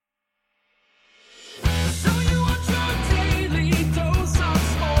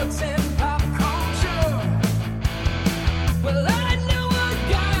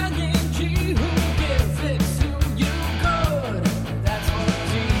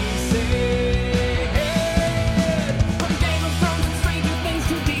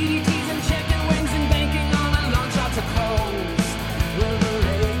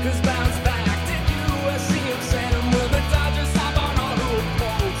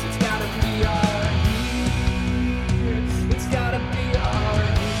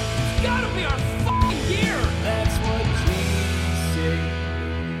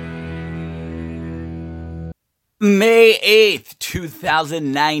May 8th,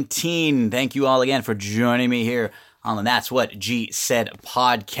 2019. Thank you all again for joining me here on the That's What G Said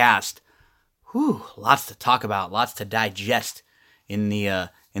podcast. Whew, lots to talk about, lots to digest in the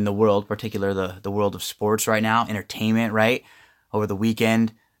world, particularly the world of sports right now, entertainment, right? Over the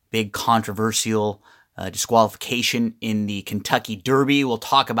weekend, big controversial disqualification in the Kentucky Derby. We'll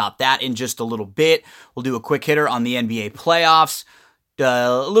talk about that in just a little bit. We'll do a quick hitter on the NBA playoffs,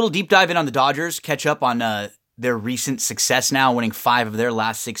 a little deep dive in on the Dodgers, catch up on their recent success now, winning 5 of their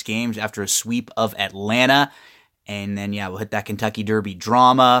last 6 games after a sweep of Atlanta. And then, we'll hit that Kentucky Derby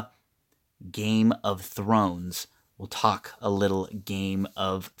drama. Game of Thrones. We'll talk a little Game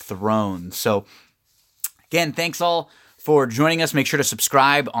of Thrones. So, again, thanks all for joining us. Make sure to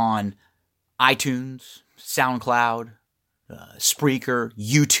subscribe on iTunes, SoundCloud, Spreaker,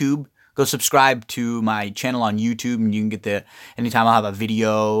 YouTube. Go subscribe to my channel on YouTube, and you can get anytime I'll have a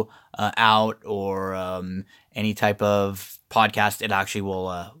video out or any type of podcast, it actually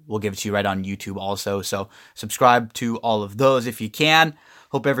will give it to you right on YouTube also. So subscribe to all of those if you can.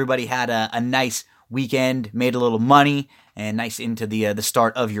 Hope everybody had a nice weekend, made a little money, and nice into the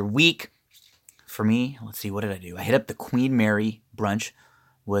start of your week. For me, let's see, what did I do? I hit up the Queen Mary brunch.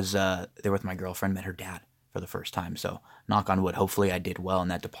 Was there with my girlfriend, met her dad for the first time. So knock on wood, hopefully I did well in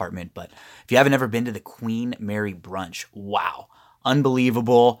that department. But if you haven't ever been to the Queen Mary brunch, wow,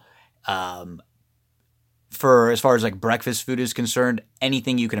 unbelievable. For as far as like breakfast food is concerned,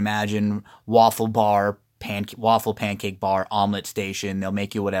 anything you can imagine, waffle bar, waffle pancake bar, omelet station, they'll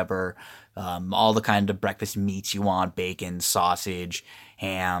make you whatever, all the kind of breakfast meats you want, bacon, sausage,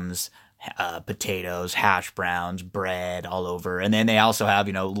 hams, potatoes, hash browns, bread all over. And then they also have,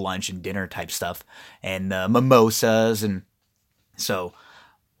 lunch and dinner type stuff and mimosas. And so,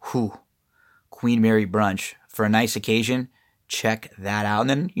 Queen Mary brunch for a nice occasion. Check that out. And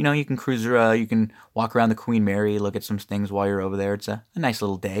then, you can cruise, you can walk around the Queen Mary, look at some things while you're over there. It's a nice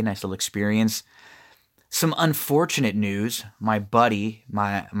little day, nice little experience. Some unfortunate news. My buddy,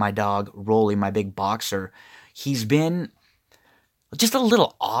 my dog, Rolly, my big boxer, he's been just a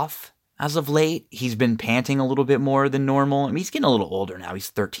little off as of late. He's been panting a little bit more than normal. I mean, he's getting a little older now. He's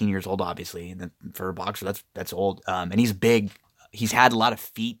 13 years old, obviously. And for a boxer, that's old. And he's big. He's had a lot of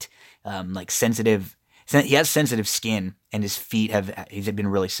feet, sensitive. He has sensitive skin, and his feet he's been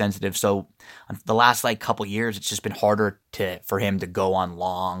really sensitive. So the last couple years, it's just been harder for him to go on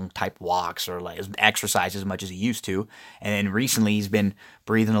long type walks or exercise as much as he used to. And then recently, he's been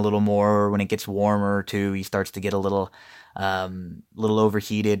breathing a little more. When it gets warmer too, he starts to get a little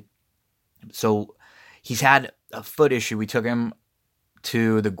overheated. So he's had a foot issue. We took him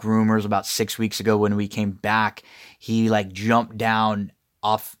to the groomers about 6 weeks ago. When we came back, he jumped down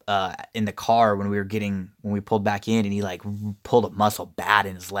off in the car when we pulled back in, and he pulled a muscle bad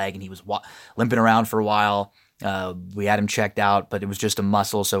in his leg, and he was limping around for a while. We had him checked out, but it was just a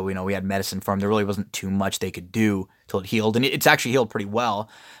muscle, so we had medicine for him. There really wasn't too much they could do till it healed, and it's actually healed pretty well.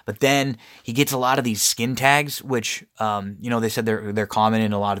 But then he gets a lot of these skin tags, which they said they're common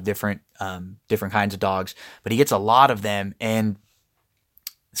in a lot of different kinds of dogs, but he gets a lot of them. And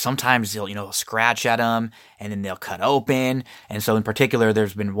sometimes they'll scratch at them, and then they'll cut open. And so in particular,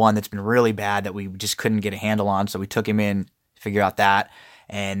 there's been one that's been really bad that we just couldn't get a handle on. So we took him in to figure out that.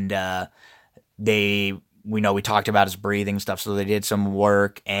 And we talked about his breathing stuff. So they did some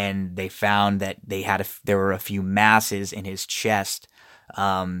work, and they found that there were a few masses in his chest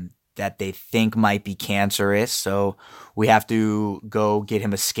that they think might be cancerous. So we have to go get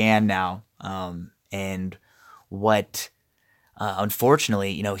him a scan now.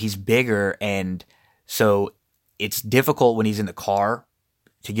 Unfortunately, he's bigger, and so it's difficult when he's in the car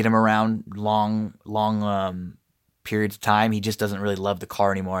to get him around long periods of time. He just doesn't really love the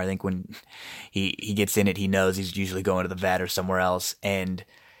car anymore. I think when he gets in it, he knows he's usually going to the vet or somewhere else, and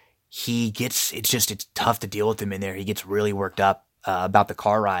it's tough to deal with him in there. He gets really worked up about the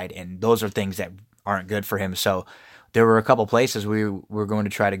car ride, and those are things that aren't good for him. So there were a couple places we were going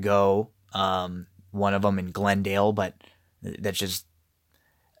to try to go. One of them in Glendale, but that's just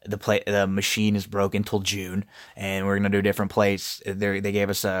the machine is broken till June, and we're gonna do a different place. They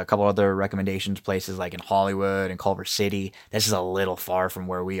gave us a couple other recommendations, places like in Hollywood and Culver City. This is a little far from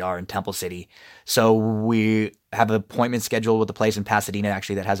where we are in Temple City, so we have an appointment scheduled with the place in Pasadena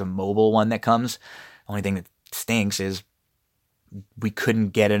actually that has a mobile one that comes. The only thing that stinks is we couldn't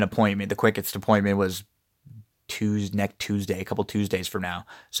get an appointment. The quickest appointment was next Tuesday, a couple Tuesdays from now.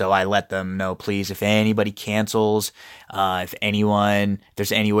 So I let them know, please, if anybody cancels, if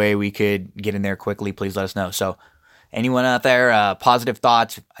there's any way we could get in there quickly, please let us know. So anyone out there, positive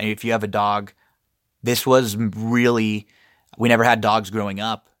thoughts. If you have a dog, this was really, we never had dogs growing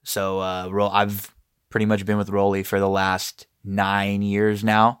up. So pretty much been with Rolly for the last 9 years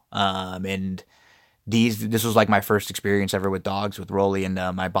now. And this was like my first experience ever with dogs, with Rolly and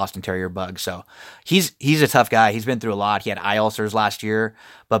my Boston Terrier Bug. So he's a tough guy. He's been through a lot. He had eye ulcers last year,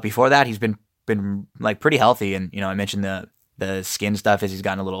 but before that, he's been like pretty healthy. And I mentioned the skin stuff as he's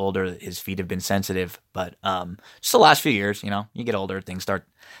gotten a little older. His feet have been sensitive, but just the last few years, you get older, things start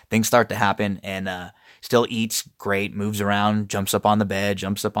to happen, and still eats great, moves around, jumps up on the bed,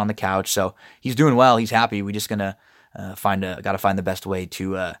 jumps up on the couch. So he's doing well. He's happy. We just gotta find the best way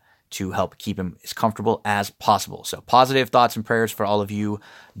to help keep him as comfortable as possible. So positive thoughts and prayers for all of you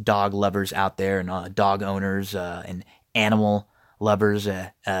dog lovers out there, and dog owners and animal lovers.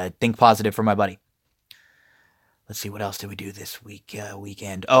 Think positive for my buddy. Let's see, what else did we do this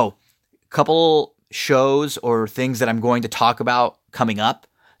weekend? Oh, a couple shows or things that I'm going to talk about coming up.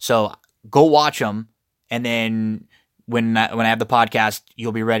 So go watch them, and then when I have the podcast,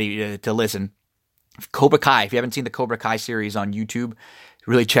 you'll be ready to listen. Cobra Kai. If you haven't seen the Cobra Kai series on YouTube,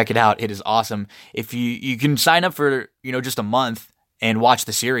 really check it out. It is awesome. If you can sign up for just a month and watch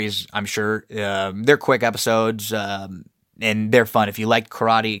the series, I'm sure they're quick episodes and they're fun. If you liked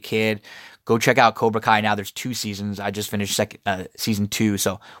Karate Kid, go check out Cobra Kai. Now there's 2 seasons. I just finished season 2,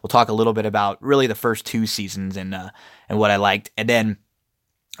 so we'll talk a little bit about really the first 2 seasons and what I liked. And then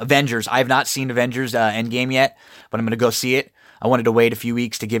Avengers. I have not seen Avengers Endgame yet, but I'm going to go see it. I wanted to wait a few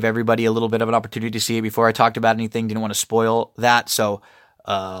weeks to give everybody a little bit of an opportunity to see it before I talked about anything. Didn't want to spoil that, so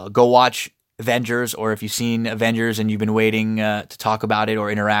go watch Avengers, or if you've seen Avengers and you've been waiting to talk about it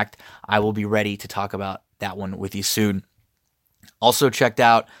or interact, I will be ready to talk about that one with you soon. Also checked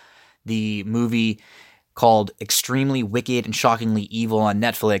out the movie called Extremely Wicked and Shockingly Evil on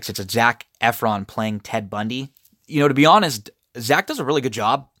Netflix. It's a Zac Efron playing Ted Bundy. To be honest, Zac does a really good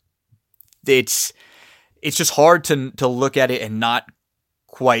job. It's just hard to look at it and not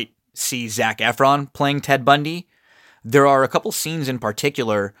quite see Zac Efron playing Ted Bundy. There are a couple scenes in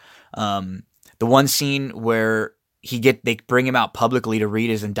particular. The one scene where they bring him out publicly to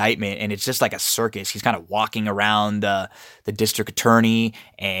read his indictment, and it's just like a circus. He's kind of walking around the district attorney,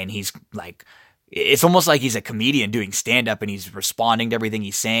 and he's like, it's almost like he's a comedian doing stand-up, and he's responding to everything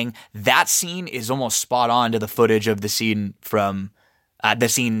he's saying. That scene is almost spot on to the footage of the scene from the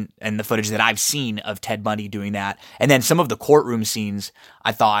scene and the footage that I've seen of Ted Bundy doing that. And then some of the courtroom scenes,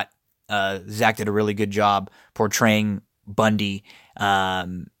 I thought Zac did a really good job portraying Bundy.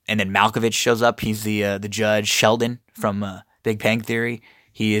 And then Malkovich shows up. He's the judge, Sheldon from Big Bang Theory.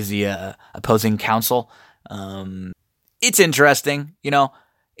 He is the opposing counsel. It's interesting,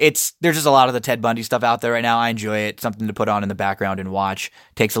 there's just a lot of the Ted Bundy stuff out there right now. I enjoy it. Something to put on in the background and watch.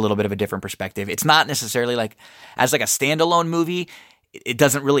 Takes a little bit of a different perspective. It's not necessarily as a standalone movie. It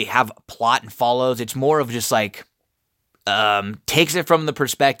doesn't really have a plot and follows. It's more of just takes it from the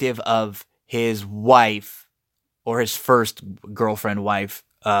perspective of his wife, or his first girlfriend wife.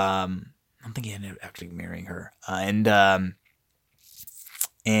 I don't think he ended up actually marrying her. And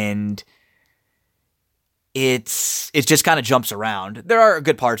it's just kind of jumps around. There are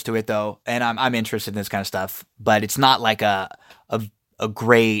good parts to it though, and I'm interested in this kind of stuff. But it's not like a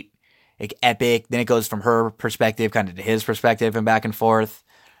great epic. Then it goes from her perspective kind of to his perspective and back and forth.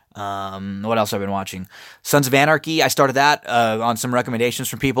 What else I've been watching? Sons of Anarchy. I started that on some recommendations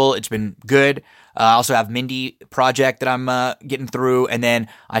from people. It's been good. I also have Mindy Project that I'm getting through, and then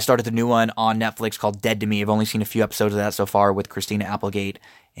I started the new one on Netflix called Dead to Me. I've only seen a few episodes of that so far with Christina Applegate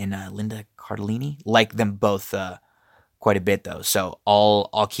and Linda Cardellini. Like them both quite a bit though, so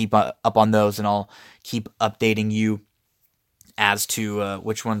I'll keep up on those, and I'll keep updating you as to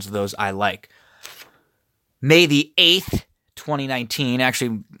which ones of those I like. May the 8th, 2019,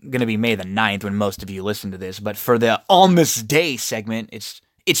 actually going to be May the 9th when most of you listen to this, but for the On This Day segment, it's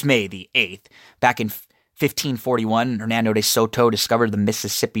May the 8th. Back in 1541, Hernando de Soto discovered the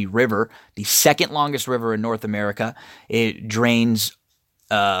Mississippi River, the second longest river in North America. It drains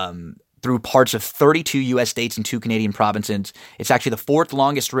through parts of 32 U.S. states and 2 Canadian provinces. It's actually the 4th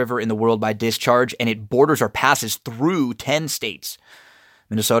longest river in the world by discharge, and it borders or passes through 10 states: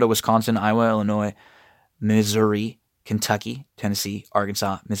 Minnesota, Wisconsin, Iowa, Illinois, Missouri, Kentucky, Tennessee,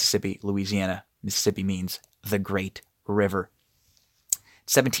 Arkansas, Mississippi, Louisiana. Mississippi means the Great River.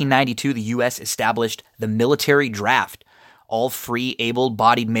 1792, the U.S. established the military draft. All free,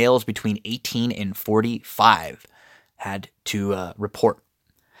 able-bodied males between 18 and 45 had to report.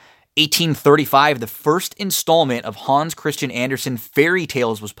 1835, the first installment of Hans Christian Andersen fairy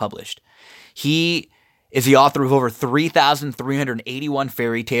tales was published. He is the author of over 3,381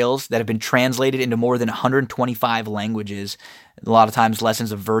 fairy tales that have been translated into more than 125 languages. A lot of times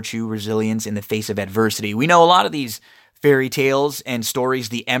lessons of virtue, resilience in the face of adversity. We know a lot of these fairy tales and stories,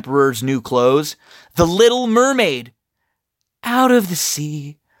 The Emperor's New Clothes, The Little Mermaid, Out of the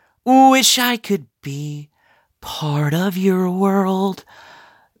Sea, Wish I Could Be Part of Your World.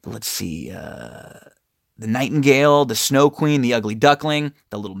 Let's see, The Nightingale, The Snow Queen, The Ugly Duckling,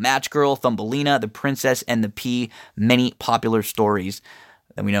 The Little Match Girl, Thumbelina, The Princess and the Pea, many popular stories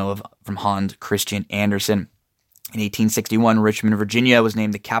that we know of from Hans Christian Andersen. In 1861, Richmond, Virginia was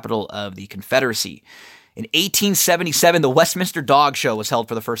named the capital of the Confederacy. In 1877, the Westminster Dog Show was held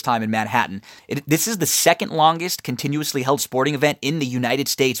for the first time in Manhattan. This is the second longest continuously held sporting event in the United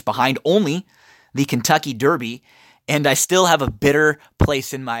States, behind only the Kentucky Derby, and I still have a bitter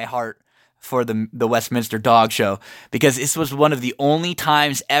place in my heart for the Westminster Dog Show, because this was one of the only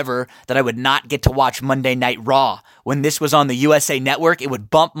times ever that I would not get to watch Monday Night Raw. When this was on the USA Network, it would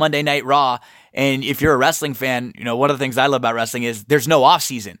bump Monday Night Raw, and if you're a wrestling fan, you know, one of the things I love about wrestling is there's no off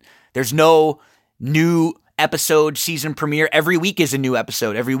season. There's no new episode, season premiere. Every week is a new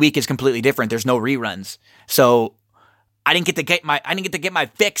episode. Every week is completely different. There's no reruns. So I didn't get to get my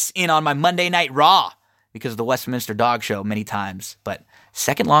fix in on my Monday Night Raw because of the Westminster Dog Show many times. But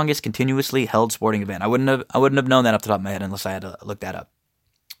second longest continuously held sporting event. I wouldn't have known that off the top of my head unless I had to look that up.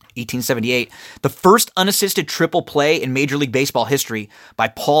 1878, the first unassisted triple play in Major League Baseball history by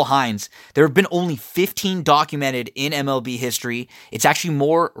Paul Hines. There have been only 15 documented in MLB history. It's actually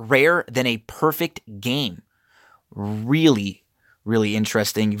more rare than a perfect game. Really, really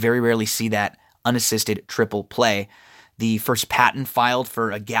interesting. Very rarely see that unassisted triple play. The first patent filed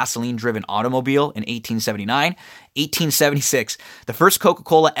for a gasoline-driven automobile in 1879. 1876, the first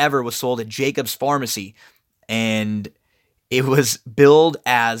Coca-Cola ever was sold at Jacob's Pharmacy, and it was billed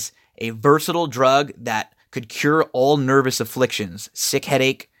as a versatile drug that could cure all nervous afflictions: sick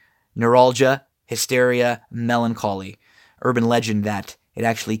headache, neuralgia, hysteria, melancholy. Urban legend that it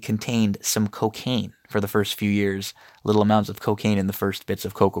actually contained some cocaine for the first few years. Little amounts of cocaine in the first bits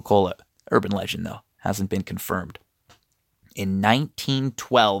of Coca-Cola. Urban legend, though. Hasn't been confirmed. In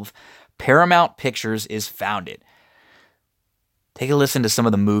 1912, Paramount Pictures is founded. Take a listen to some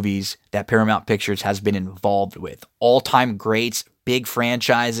of the movies that Paramount Pictures has been involved with. All-time greats, big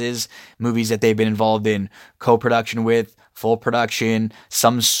franchises, movies that they've been involved in co-production with, full production,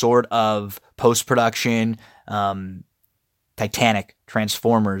 some sort of post-production, Titanic,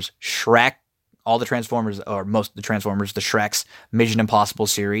 Transformers, Shrek, all the Transformers, or most of the Transformers, the Shreks, Mission Impossible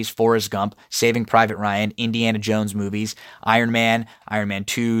series, Forrest Gump, Saving Private Ryan, Indiana Jones movies, Iron Man, Iron Man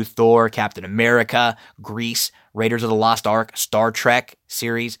 2, Thor, Captain America, Grease, Raiders of the Lost Ark, Star Trek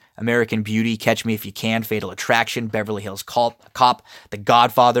series, American Beauty, Catch Me If You Can, Fatal Attraction, Beverly Hills Cop, The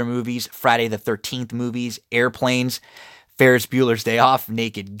Godfather movies, Friday the 13th movies, Airplanes, Ferris Bueller's Day Off,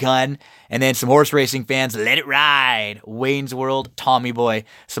 Naked Gun, and then some horse racing fans, Let It Ride, Wayne's World, Tommy Boy,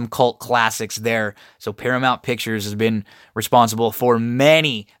 some cult classics there. So Paramount Pictures has been responsible for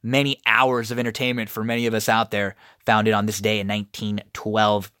many, many hours of entertainment for many of us out there, founded on this day in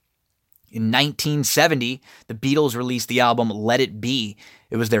 1912. In 1970, the Beatles released the album Let It Be.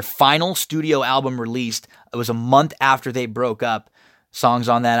 It was their final studio album released. It was a month after they broke up. Songs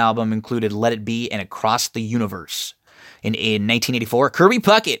on that album included Let It Be and Across the Universe. In 1984, Kirby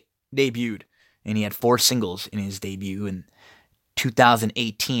Puckett debuted, and he had 4 singles in his debut. In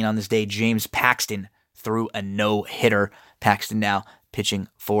 2018, on this day, James Paxton threw a no-hitter. Paxton now pitching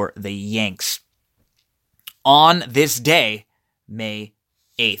for the Yanks. On this day, May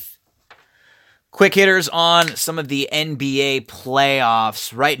 8th. Quick hitters on some of the NBA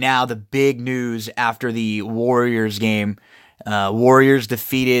playoffs. Right now, the big news after the Warriors game. Warriors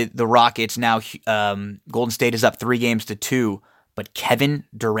defeated the Rockets. Now Golden State is up 3-2, but Kevin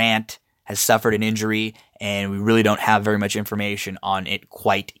Durant has suffered an injury, and we really don't have very much information on it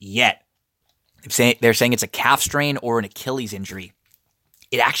quite yet. They're saying it's a calf strain or an Achilles injury.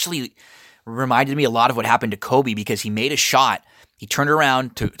 It actually reminded me a lot of what happened to Kobe, because he made a shot, he turned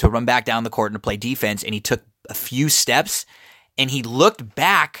around to run back down the court and to play defense, and he took a few steps, and he looked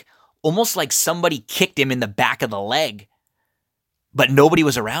back almost like somebody kicked him in the back of the leg, but nobody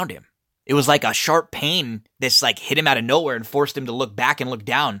was around him. It was like a sharp pain that's like hit him out of nowhere and forced him to look back and look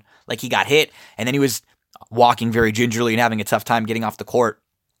down like he got hit. And then he was walking very gingerly and having a tough time getting off the court.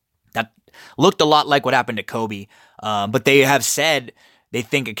 That looked a lot like what happened to Kobe. But they have said they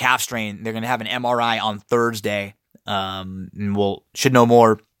think a calf strain. They're going to have an MRI on Thursday. And we'll should know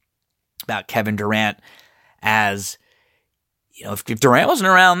more about Kevin Durant, as you know, if Durant wasn't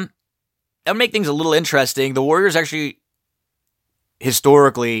around, that would make things a little interesting. The Warriors actually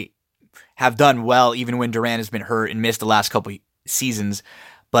historically have done well even when Durant has been hurt and missed the last couple seasons.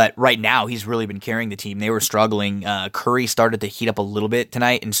 But right now, he's really been carrying the team. They were struggling. Curry started to heat up a little bit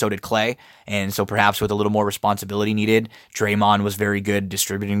tonight, and so did Clay. And so perhaps with a little more responsibility needed, Draymond was very good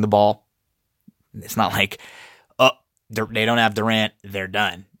distributing the ball. It's not like, they don't have Durant, they're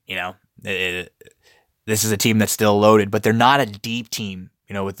done. This is a team that's still loaded, but they're not a deep team.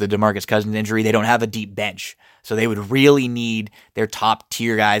 With the DeMarcus Cousins injury, they don't have a deep bench. So they would really need their top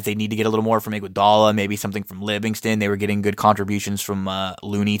tier guys. They need to get a little more from Iguodala, maybe something from Livingston. They were getting good contributions from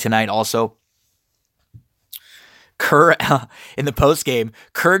Looney tonight also. Kerr, in the postgame,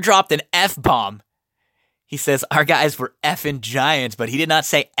 Kerr dropped an F-bomb. He says, our guys were effing giants, but he did not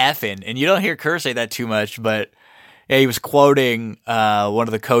say effing. And you don't hear Kerr say that too much, but yeah, he was quoting one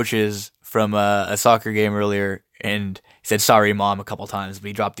of the coaches from a soccer game earlier, and he said, sorry, Mom, a couple times, but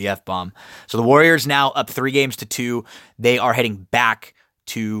he dropped the F-bomb. So the Warriors now up 3-2. They are heading back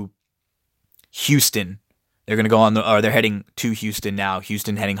to Houston. They're going to go they're heading to Houston now.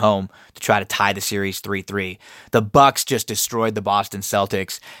 Houston heading home to try to tie the series 3-3. The Bucks just destroyed the Boston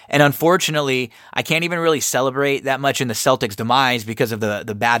Celtics. And unfortunately, I can't even really celebrate that much in the Celtics' demise because of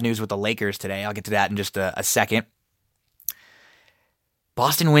the bad news with the Lakers today. I'll get to that in just a second.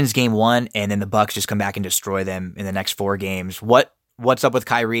 Boston wins game 1, and then the Bucks just come back and destroy them in the next 4 games. What's up with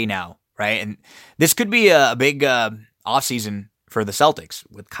Kyrie now, right? And this could be a big offseason for the Celtics.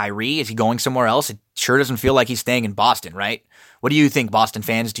 With Kyrie, is he going somewhere else? It sure doesn't feel like he's staying in Boston, right? What do you think, Boston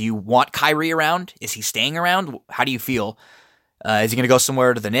fans? Do you want Kyrie around? Is he staying around? How do you feel? Is he going to go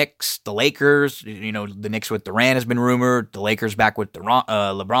somewhere to the Knicks, the Lakers? The Knicks with Durant has been rumored. The Lakers back with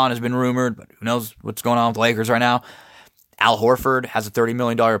LeBron has been rumored, but who knows what's going on with the Lakers right now? Al Horford has a $30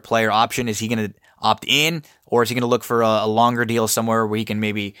 million player option. Is he going to opt in, or is he going to look for a longer deal somewhere where he can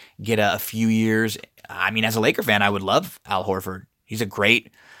maybe get a few years? I mean, as a Laker fan, I would love Al Horford. He's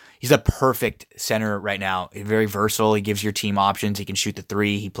a perfect center right now. He's very versatile. He gives your team options. He can shoot the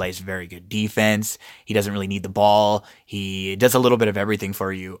three. He plays very good defense. He doesn't really need the ball. He does a little bit of everything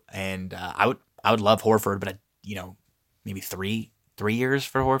for you. And I would love Horford, but maybe three years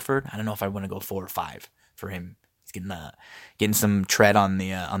for Horford. I don't know if I want to go 4 or 5 for him. Getting some tread on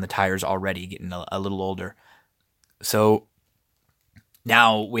the tires already, getting a little older. So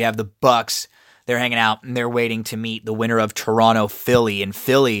now we have the Bucks. They're hanging out and they're waiting to meet the winner of Toronto-Philly. And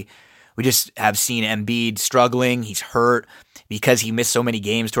Philly, we just have seen Embiid struggling. He's hurt because he missed so many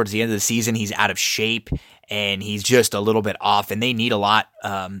games towards the end of the season. He's out of shape and he's just a little bit off. And they need a lot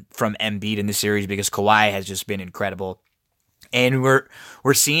from Embiid in this series because Kawhi has just been incredible. And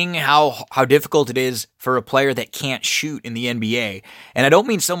we're seeing how difficult it is for a player that can't shoot in the NBA. And I don't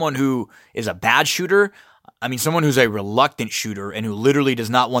mean someone who is a bad shooter. I mean someone who's a reluctant shooter and who literally does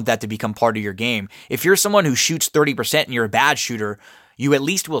not want that to become part of your game. If you're someone who shoots 30% and you're a bad shooter, you at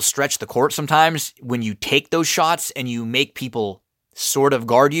least will stretch the court sometimes when you take those shots and you make people sort of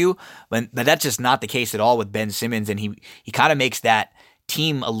guard you. But that's just not the case at all with Ben Simmons. And he kind of makes that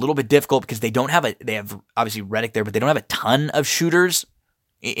team a little bit difficult because they have obviously Redick there, but they don't have a ton of shooters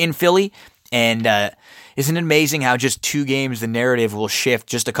in Philly. And isn't it amazing how just 2 games the narrative will shift?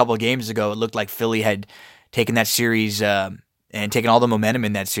 Just a couple of games ago, it looked like Philly had taken that series and taken all the momentum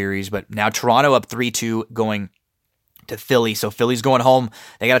in that series. But now Toronto up 3-2 going to Philly. So Philly's going home.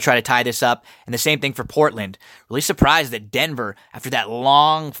 They got to try to tie this up. And the same thing for Portland. Really surprised that Denver, after that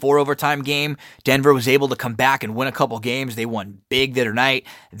long 4 overtime game, Denver was able to come back and win a couple games. They won big the other night.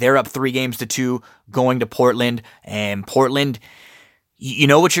 They're up 3-2 going to Portland. And Portland, you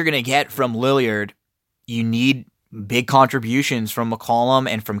know what you're going to get from Lillard. You need big contributions from McCollum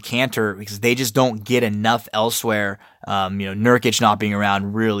and from Kanter because they just don't get enough elsewhere. Nurkic not being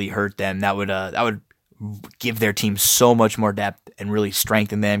around really hurt them. That would give their team so much more depth and really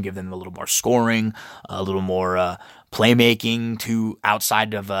strengthen them, give them a little more scoring, a little more playmaking to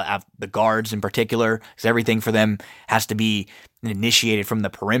outside of the guards in particular, because everything for them has to be initiated from the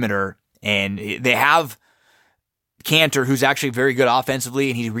perimeter. And they have Kanter, who's actually very good offensively,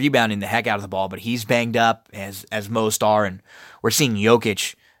 and he's rebounding the heck out of the ball, but he's banged up as most are, and we're seeing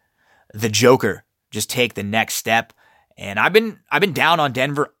Jokic, the Joker, just take the next step. And I've been down on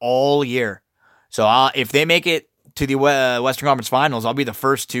Denver all year. So if they make it to the Western Conference Finals, I'll be the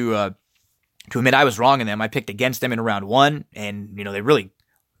first to admit I was wrong in them. I picked against them in round 1, and they really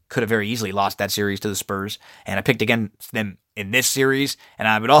could have very easily lost that series to the Spurs. And I picked against them in this series, and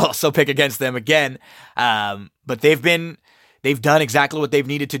I would also pick against them again. But they've done exactly what they've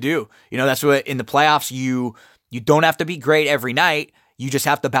needed to do. That's what in the playoffs you don't have to be great every night. You just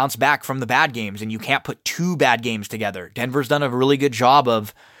have to bounce back from the bad games, and you can't put 2 bad games together. Denver's done a really good job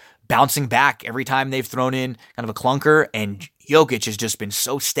of bouncing back every time they've thrown in kind of a clunker, and Jokic has just been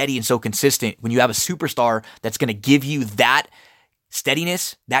so steady and so consistent. When you have a superstar that's going to give you that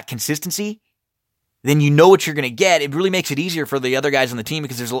steadiness, that consistency, then you know what you're going to get. It really makes it easier for the other guys on the team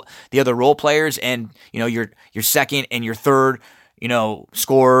because there's the other role players and, your second and your third,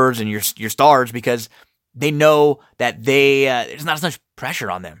 scorers and your stars, because they know that there's not as much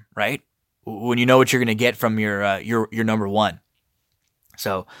pressure on them, right? When you know what you're going to get from your number one.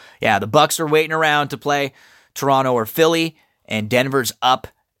 So, yeah, the Bucks are waiting around to play Toronto or Philly, and Denver's up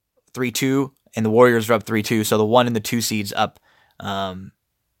 3-2, and the Warriors are up 3-2. So the 1 and the 2 seeds up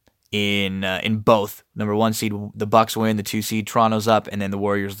in both. Number 1 seed, the Bucks win. The 2 seed, Toronto's up, and then the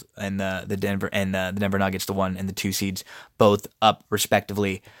Warriors and the Denver Nuggets, the 1 and the 2 seeds, both up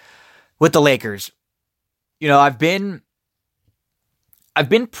respectively. With the Lakers, I've been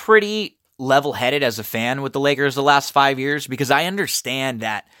pretty level-headed as a fan with the Lakers the last 5 years, because I understand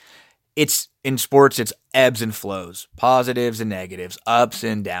that it's in sports, it's ebbs and flows, positives and negatives, ups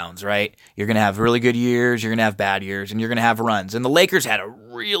and downs, right? You're going to have really good years, you're going to have bad years, and you're going to have runs. And the Lakers had a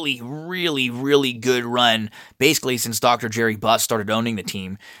really, really, really good run basically since Dr. Jerry Buss started owning the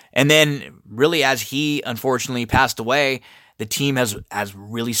team. And then really as he unfortunately passed away, the team has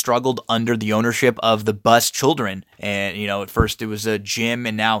really struggled under the ownership of the Buss children. And, at first it was Jim,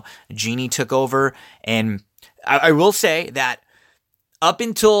 and now Jeannie took over. And I will say that up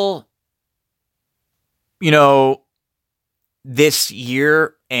until, this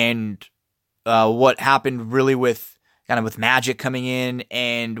year and what happened really with Magic coming in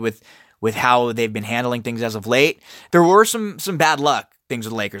and with how they've been handling things as of late, there were some bad luck things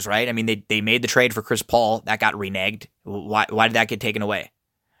with the Lakers, right? I mean, they made the trade for Chris Paul. That got reneged. Why did that get taken away?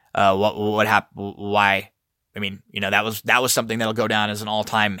 What happened? Why? I mean, that was something that'll go down as an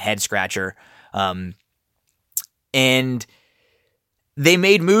all-time head scratcher. And they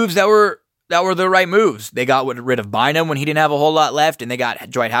made moves that were the right moves. They got rid of Bynum when he didn't have a whole lot left, and they got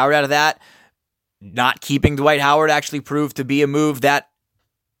Dwight Howard out of that. Not keeping Dwight Howard actually proved to be a move that,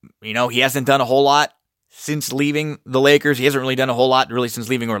 he hasn't done a whole lot since leaving the Lakers. He hasn't really done a whole lot really since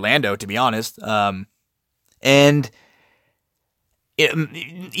leaving Orlando, to be honest. Even,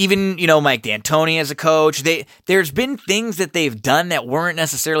 Mike D'Antoni as a coach, there's been things that they've done that weren't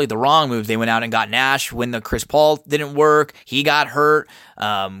necessarily the wrong moves. They went out and got Nash when the Chris Paul didn't work. He got hurt.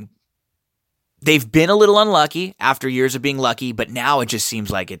 They've been a little unlucky after years of being lucky, but now it just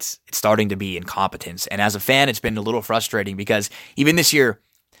seems like it's starting to be incompetence. And as a fan, it's been a little frustrating because even this year,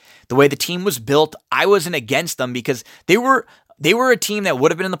 the way the team was built, I wasn't against them because they were a team that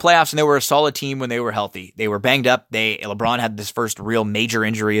would have been in the playoffs, and they were a solid team when they were healthy. They were banged up. LeBron had this first real major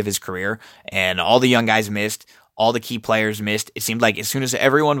injury of his career, and all the young guys missed. All the key players missed. It seemed like as soon as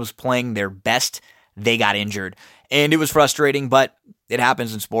everyone was playing their best, they got injured. And it was frustrating, but it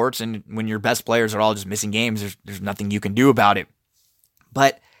happens in sports, and when your best players are all just missing games, there's nothing you can do about it.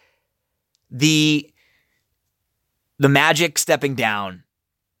 But the Magic stepping down,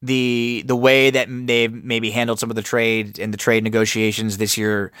 the way that they've maybe handled some of the trade and the trade negotiations this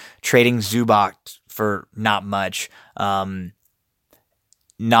year, trading Zubac for not much, not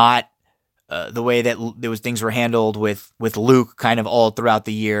the way that things were handled with Luke kind of all throughout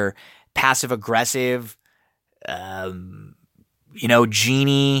the year, passive aggressive.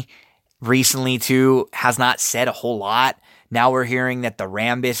 Jeannie recently too has not said a whole lot. Now we're hearing that the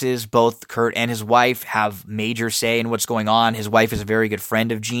Rambises, both Kurt and his wife, have major say in what's going on. His wife is a very good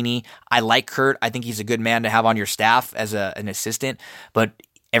friend of Jeannie. I like Kurt. I think he's a good man to have on your staff as an assistant. But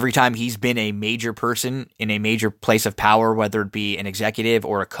every time he's been a major person in a major place of power, whether it be an executive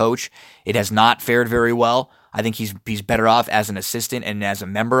or a coach, it has not fared very well. I think he's better off as an assistant and as a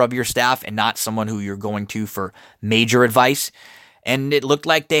member of your staff and not someone who you're going to for major advice. And it looked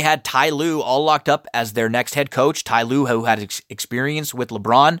like they had Ty Lue all locked up as their next head coach. Ty Lue, who had experience with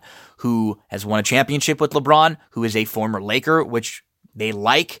LeBron, who has won a championship with LeBron, who is a former Laker, which they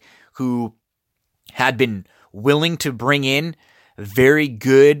like, who had been willing to bring in very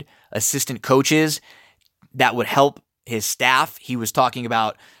good assistant coaches that would help his staff. He was talking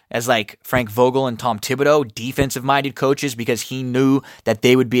about as like Frank Vogel and Tom Thibodeau, defensive-minded coaches, because he knew that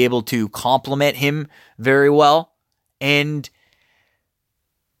they would be able to complement him very well. And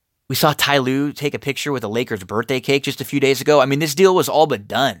we saw Ty Lue take a picture with a Lakers birthday cake just a few days ago. I mean, this deal was all but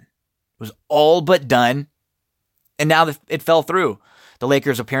done. It was all but done. And now it fell through. The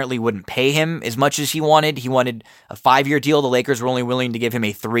Lakers apparently wouldn't pay him as much as he wanted. He wanted a 5-year deal. The Lakers were only willing to give him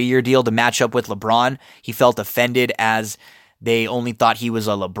a 3-year deal to match up with LeBron. He felt offended as they only thought he was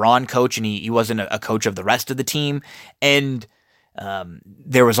a LeBron coach and he wasn't a coach of the rest of the team. And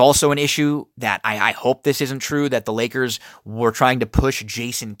there was also an issue that I hope this isn't true, that the Lakers were trying to push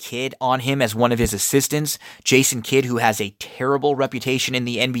Jason Kidd on him as one of his assistants. Jason Kidd, who has a terrible reputation in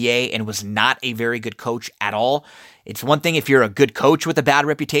the NBA and was not a very good coach at all. It's one thing if you're a good coach with a bad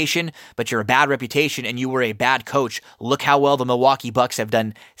reputation, but you're a bad reputation and you were a bad coach. Look how well the Milwaukee Bucks have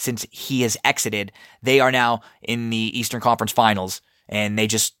done since he has exited. They are now in the Eastern Conference Finals, and they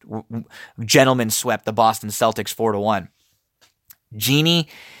just gentlemen swept the Boston Celtics 4-1. Jeanie,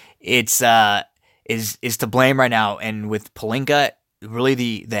 is to blame right now, and with Pelinka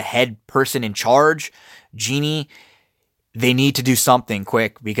really the head person in charge, Jeanie, they need to do something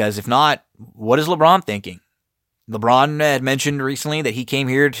quick, because if not, what is LeBron thinking? LeBron had mentioned recently that he came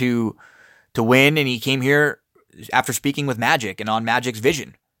here to win, and he came here after speaking with Magic and on Magic's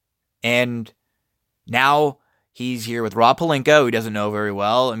vision. And now he's here with Rob Pelinka, who doesn't know very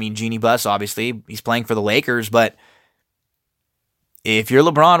well. I mean, Jeanie Buss, obviously, he's playing for the Lakers, but if you're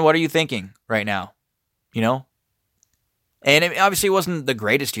LeBron, what are you thinking right now? You know? And it obviously wasn't the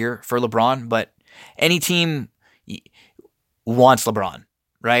greatest year for LeBron, but any team wants LeBron,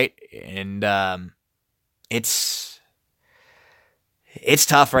 right? And it's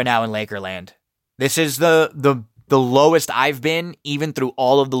tough right now in Lakerland. This is the lowest I've been, even through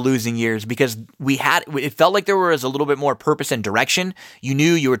all of the losing years, because it felt like there was a little bit more purpose and direction. You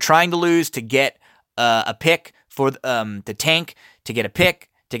knew you were trying to lose to get a pick for the tank, to get a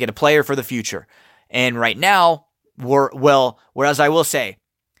pick, to get a player for the future. And right now, whereas I will say,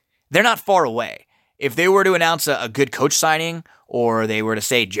 they're not far away. If they were to announce a good coach signing, or they were to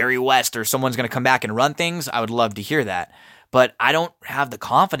say Jerry West or someone's going to come back and run things, I would love to hear that. But I don't have the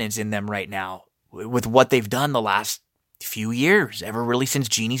confidence in them right now with what they've done the last few years, ever really since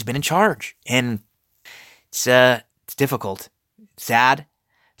Jeanie's been in charge. And it's difficult. It's sad.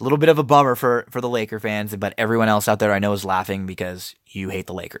 A little bit of a bummer for the Laker fans, but everyone else out there I know is laughing because you hate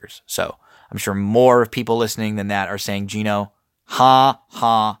the Lakers. So I'm sure more people listening than that are saying, Gino, ha,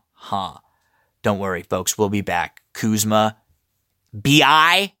 ha, ha. Don't worry, folks. We'll be back. Kuzma,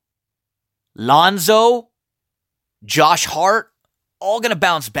 B.I., Lonzo, Josh Hart, all going to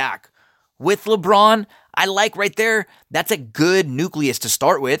bounce back. With LeBron, I like right there. That's a good nucleus to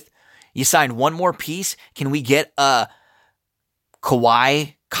start with. You signed one more piece. Can we get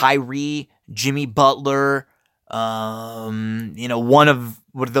Kawhi, Kyrie, Jimmy Butler, one of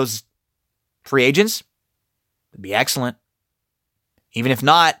those free agents? It'd be excellent. Even if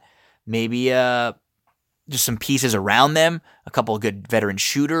not, maybe just some pieces around them, a couple of good veteran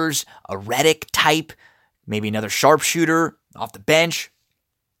shooters, a Redick type, maybe another sharpshooter off the bench.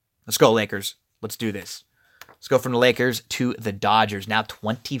 Let's go, Lakers. Let's do this. Let's go from the Lakers to the Dodgers. Now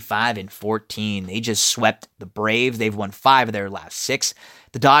 25-14. They just swept the Braves. They've won 5 of their last 6.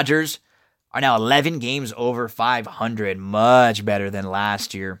 The Dodgers are now 11 games over 500. Much better than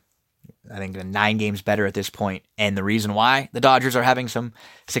last year. I think they're 9 games better at this point. And the reason why the Dodgers are having some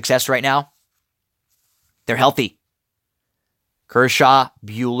success right now, they're healthy. Kershaw,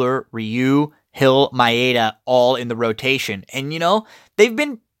 Buehler, Ryu, Hill, Maeda, all in the rotation. And, they've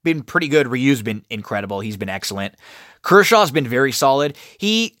been pretty good. Ryu's been incredible. He's been excellent. Kershaw's been very solid.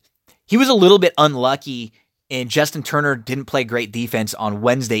 He was a little bit unlucky, and Justin Turner didn't play great defense on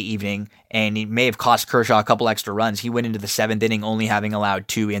Wednesday evening, and he may have cost Kershaw a couple extra runs. He went into the 7th inning only having allowed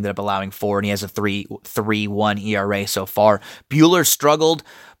 2. He ended up allowing 4, and he has a 3.31 ERA so far. Buehler struggled,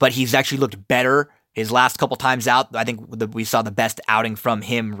 but he's actually looked better his last couple times out. I think we saw the best outing from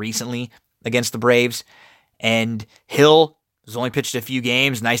him recently against the Braves. And Hill has only pitched a few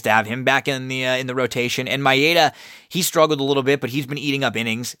games. Nice to have him back in the rotation. And Maeda, he struggled a little bit, but he's been eating up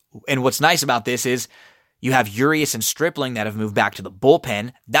innings. And what's nice about this is you have Urias and Stripling that have moved back to the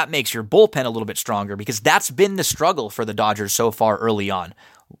bullpen. That makes your bullpen a little bit stronger, because that's been the struggle for the Dodgers so far early on.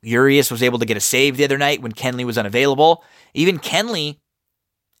 Urias was able to get a save the other night when Kenley was unavailable. Even Kenley,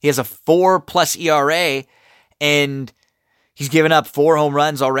 he has a 4+ ERA, and he's given up 4 home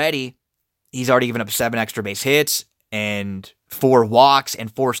runs already. He's already given up 7 extra base hits and 4 walks and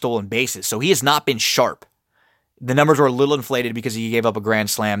 4 stolen bases. So he has not been sharp. The numbers were a little inflated because he gave up a grand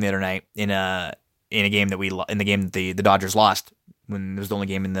slam the other night in a game that the Dodgers lost, when it was the only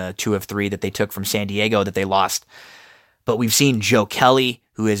game in the 2 of 3 that they took from San Diego that they lost. But we've seen Joe Kelly,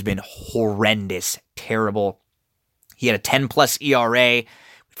 who has been horrendous, terrible. He had a 10+ ERA,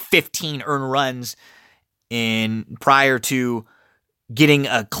 15 earned runs prior to getting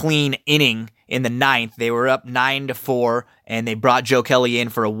a clean inning in the 9th. They were up 9-4, and they brought Joe Kelly in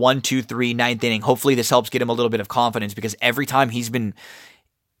for a 1-2-3 9th inning. Hopefully this helps get him a little bit of confidence, because every time he's been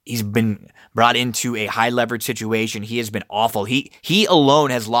brought into a high leverage situation, he has been awful. He alone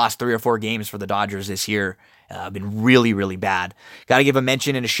has lost 3 or 4 games for the Dodgers this year. Been really, really bad. Got to give a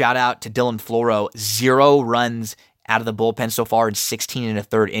mention and a shout out to Dylan Floro. 0 runs out of the bullpen so far in 16 and a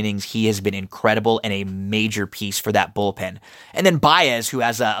third innings. He has been incredible and a major piece for that bullpen. And then Baez, who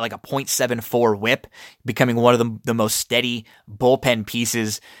has a .74 whip, becoming one of the most steady bullpen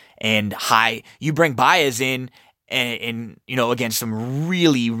pieces and high. You bring Baez in and against some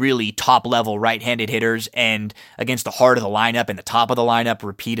really, really top level right-handed hitters and against the heart of the lineup and the top of the lineup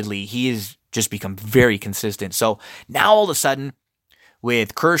repeatedly, he has just become very consistent. So now all of a sudden,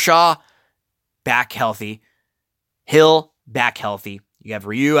 with Kershaw back healthy, Hill back healthy, you have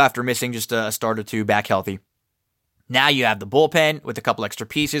Ryu after missing just a start or two back healthy. Now you have the bullpen with a couple extra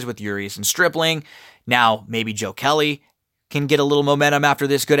pieces with Urias and Stripling. Now maybe Joe Kelly can get a little momentum after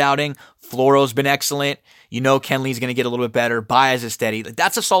this good outing. Floro's been excellent. Kenley's going to get a little bit better. Baez is steady.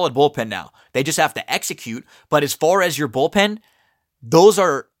 That's a solid bullpen now. They just have to execute. But as far as your bullpen, those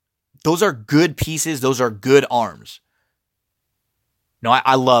are good pieces. Those are good arms. No,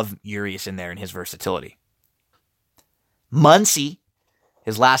 I love Urias in there and his versatility. Muncy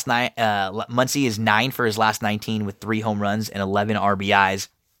is 9 for his last 19 with 3 home runs and 11 RBIs.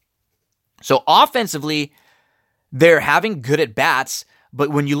 So offensively, they're having good at bats, but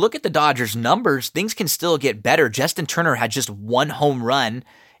when you look at the Dodgers' numbers, things can still get better. Justin Turner had just 1 home run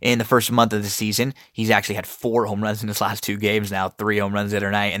in the first month of the season. He's actually had 4 home runs in his last 2 games now, 3 home runs the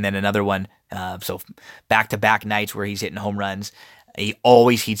other night, and then another one. So back-to-back nights where he's hitting home runs. He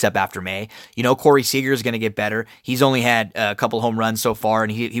always heats up after May. Corey Seager is going to get better. He's only had a couple home runs so far,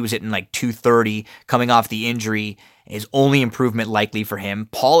 and he was hitting like 230 coming off the injury. His only improvement likely for him.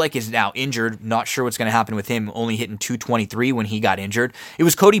 Pollock is now injured. Not sure what's going to happen with him, only hitting 223 when he got injured. It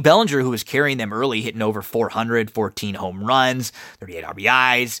was Cody Bellinger who was carrying them early, hitting over 400, 14 home runs, 38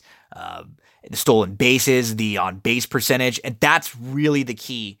 RBIs, the stolen bases, the on-base percentage, and that's really the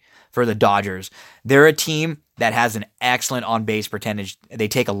key for the Dodgers. They're a team that has an excellent on-base percentage. They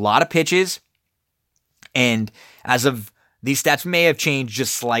take a lot of pitches, and as of these stats may have changed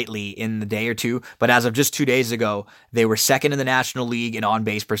just slightly in the day or two, but as of just 2 days ago, they were second in the National League in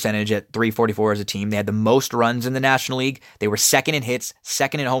on-base percentage at .344 as a team. They had the most runs in the National League. They were second in hits,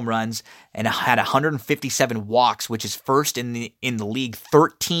 second in home runs, and had 157 walks, which is first in the league,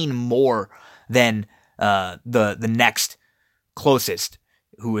 13 more than the next closest,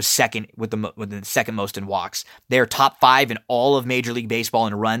 who was second with the second most in walks. They're top 5 in all of Major League Baseball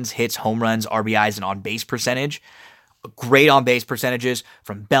in runs, hits, home runs, RBIs, and on-base percentage. Great on-base percentages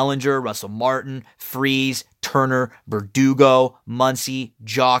from Bellinger, Russell Martin, Freese, Turner, Verdugo, Muncy,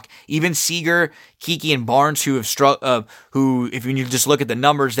 Jock, even Seager, Kiki, and Barnes, who have who, if you just look at the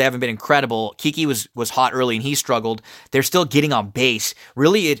numbers, they haven't been incredible. Kiki was hot early and he struggled. They're still getting on base.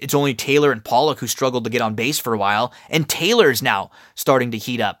 Really, it's only Taylor and Pollock who struggled to get on base for a while, and Taylor's now starting to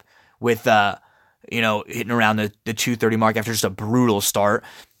heat up with hitting around the 230 mark after just a brutal start,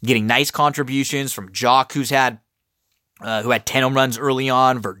 getting nice contributions from Jock, who had 10 home runs early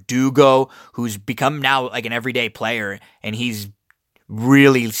on, Verdugo, who's become now like an everyday player, and he's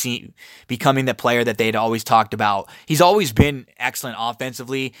really becoming the player that they'd always talked about. He's always been excellent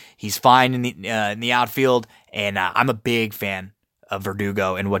offensively. He's fine in the outfield, and I'm a big fan of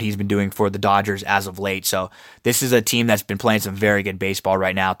Verdugo and what he's been doing for the Dodgers as of late. So this is a team that's been playing some very good baseball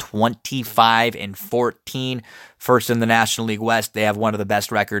right now. 25-14, first in the National League West. They have one of the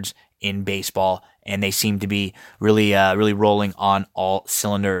best records in baseball, and they seem to be really rolling on all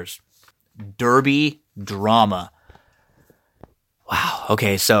cylinders. Derby drama. Wow.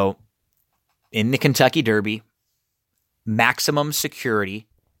 Okay, so in the Kentucky Derby, Maximum Security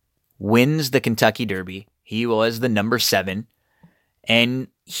wins the Kentucky Derby. He was the number 7, and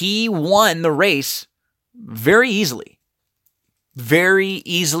he won the race very easily. Very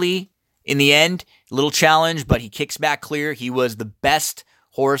easily in the end. Little challenge, but he kicks back clear. He was the best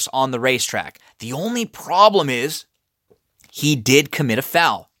horse on the racetrack. The only problem is he did commit a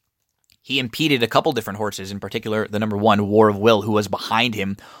foul. He impeded a couple different horses, in particular the number 1, War of Will, who was behind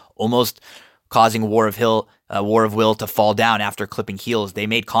him, almost causing War of Will to fall down after clipping heels. They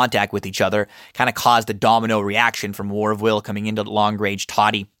made contact with each other, kind of caused a domino reaction from War of Will coming into Long Range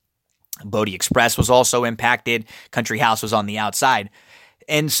Toddy. Bodie Express was also impacted. Country House was on the outside.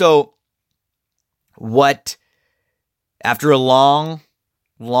 And so after a long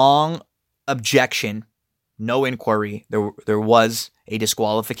objection, no inquiry, there was a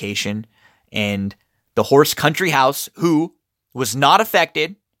disqualification, and the horse Country House, who was not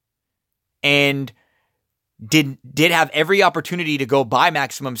affected and did have every opportunity to go by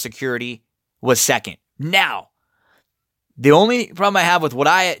Maximum Security, was second. Now, the only problem I have with what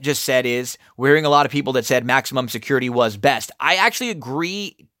I just said is we're hearing a lot of people that said Maximum Security was best. I actually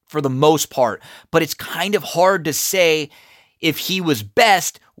agree for the most part, but it's kind of hard to say if he was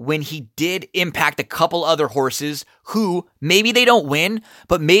best when he did impact a couple other horses who maybe they don't win,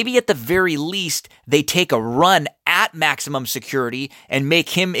 but maybe at the very least they take a run at maximum security and make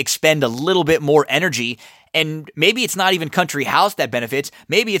him expend a little bit more energy. And maybe it's not even Country House that benefits.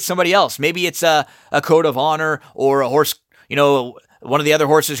 Maybe it's somebody else. Maybe it's a Code of Honor or a horse, one of the other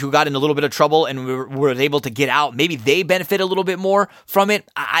horses who got in a little bit of trouble and were able to get out. Maybe they benefit a little bit more from it.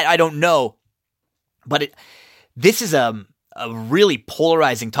 I don't know. But this is a really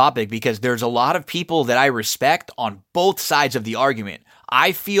polarizing topic because there's a lot of people that I respect on both sides of the argument.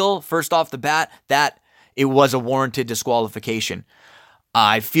 I feel, first off the bat, that it was a warranted disqualification.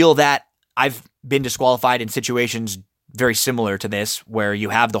 I feel that I've been disqualified in situations very similar to this, where you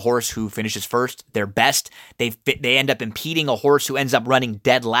have the horse who finishes first, they're best. They end up impeding a horse who ends up running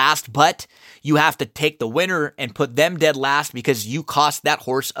dead last, but you have to take the winner and put them dead last because you cost that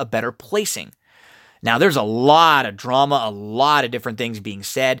horse a better placing. Now, there's a lot of drama, a lot of different things being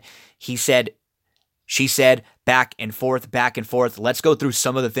said. He said, she said, back and forth, back and forth. Let's go through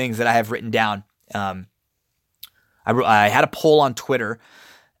some of the things that I have written down. I had a poll on Twitter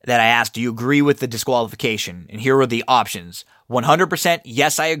that I asked, do you agree with the disqualification? And here were the options. 100%,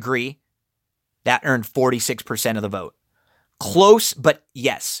 yes, I agree. That earned 46% of the vote. Close, but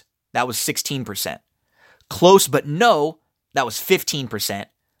yes, that was 16%. Close, but no, that was 15%.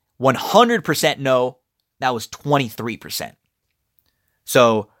 100% no, that was 23%.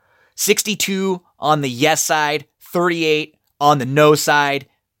 So 62 on the yes side, 38 on the no side,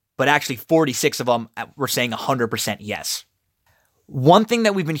 but actually 46 of them were saying 100% yes. One thing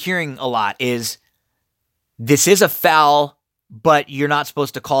that we've been hearing a lot is this is a foul, but you're not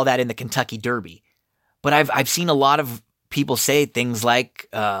supposed to call that in the Kentucky Derby. But I've seen a lot of people say things like,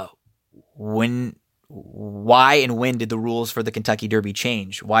 why and when did the rules for the Kentucky Derby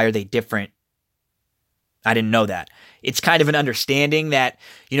change? Why are they different? I didn't know that. It's kind of an understanding that,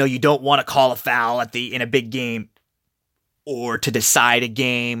 you don't want to call a foul in a big game or to decide a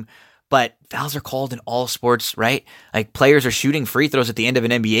game, but fouls are called in all sports, right? Like players are shooting free throws at the end of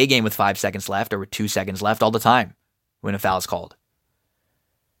an NBA game with 5 seconds left or with 2 seconds left all the time when a foul is called.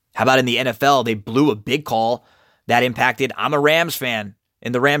 How about in the NFL? They blew a big call that impacted, I'm a Rams fan,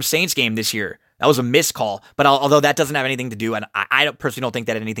 in the Rams-Saints game this year. That was a missed call, but although that doesn't have anything to do, and I personally don't think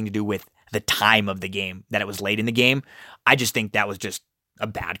that had anything to do with the time of the game, that it was late in the game. I just think that was just a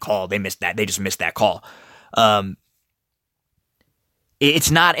bad call. They missed that. They just missed that call.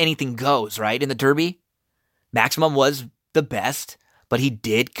 It's not anything goes, right? In the Derby, Maximum was the best, but he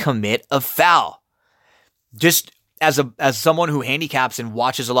did commit a foul. Just as someone who handicaps and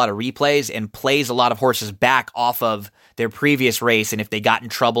watches a lot of replays and plays a lot of horses back off of their previous race and if they got in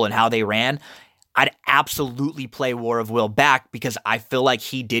trouble and how they ran, I'd absolutely play War of Will back because I feel like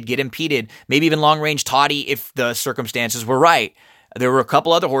he did get impeded. Maybe even Long Range Toddy if the circumstances were right. There were a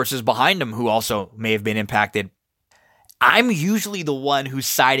couple other horses behind him who also may have been impacted. I'm usually the one who's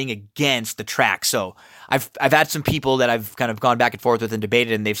siding against the track. So I've had some people that I've kind of gone back and forth with and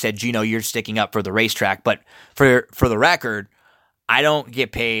debated, and they've said, Gino, you're sticking up for the racetrack. But for the record, I don't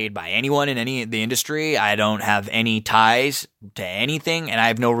get paid by anyone in any of the industry. I don't have any ties to anything, and I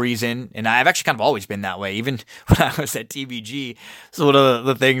have no reason. And I've actually kind of always been that way. Even when I was at TVG, so one of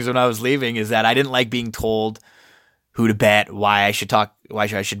the things when I was leaving is that I didn't like being told who to bet, why I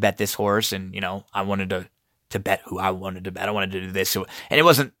should bet this horse, and I wanted to bet who I wanted to bet. I wanted to do this, and it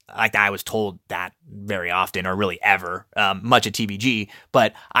wasn't like I was told that very often or really ever, much at TVG.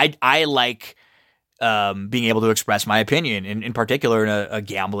 But I like being able to express my opinion, in particular in a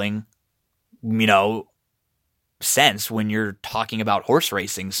gambling, sense when you're talking about horse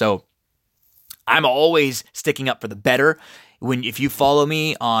racing. So I'm always sticking up for the better. If you follow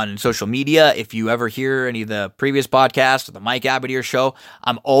me on social media, if you ever hear any of the previous podcasts or the Mike Abadir show,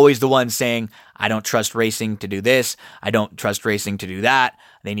 I'm always the one saying, I don't trust racing to do this. I don't trust racing to do that.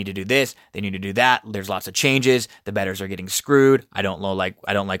 They need to do this. They need to do that. There's lots of changes. The bettors are getting screwed. I don't like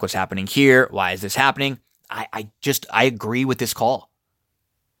what's happening here. Why is this happening? I agree with this call.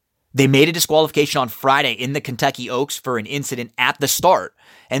 They made a disqualification on Friday in the Kentucky Oaks for an incident at the start.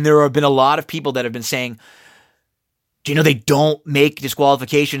 And there have been a lot of people that have been saying, they don't make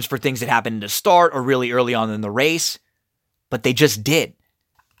disqualifications for things that happen to start or really early on in the race, but they just did.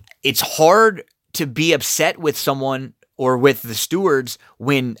 It's hard to be upset with someone or with the stewards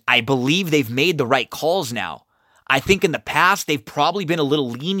when I believe they've made the right calls now. I think in the past, they've probably been a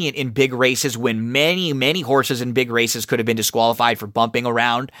little lenient in big races when many, many horses in big races could have been disqualified for bumping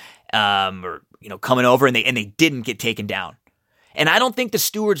around or coming over, and they didn't get taken down. And I don't think the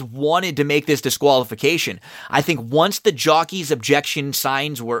stewards wanted to make this disqualification. I think once the jockeys' objection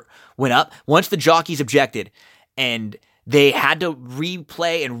signs went up, once the jockeys objected and they had to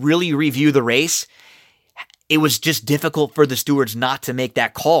replay and really review the race. It was just difficult for the stewards not to make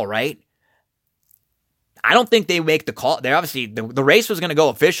that call, right? I don't think they make the call. They obviously, the race was going to go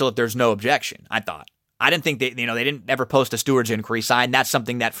official if there's no objection, I thought. I didn't think they didn't ever post a steward's inquiry sign. That's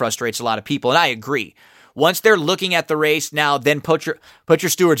something that frustrates a lot of people, and I agree. Once they're looking at the race now, then put your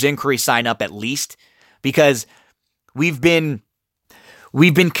steward's inquiry sign up at least, because we've been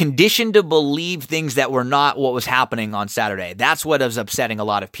conditioned to believe things that were not what was happening on Saturday. That's what is upsetting a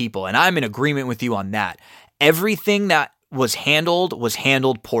lot of people, and I'm in agreement with you on that. Everything that was handled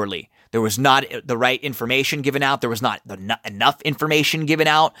poorly. There was not the right information given out. There was not enough information given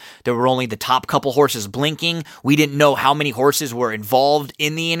out. There were only the top couple horses blinking. We didn't know how many horses were involved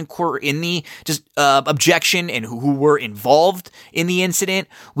in the objection and who were involved in the incident.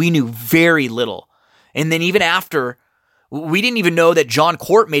 We knew very little. And then even after, we didn't even know that Jon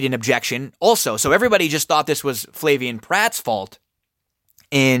Court made an objection also. So everybody just thought this was Flavien Prat's fault.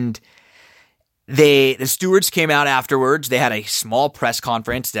 And the stewards came out afterwards. They had a small press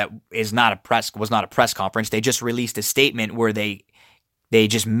conference that was not a press conference. They just released a statement where they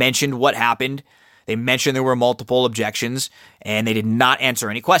just mentioned what happened. They mentioned there were multiple objections, and they did not answer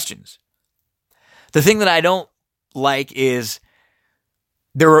any questions. The thing that I don't like is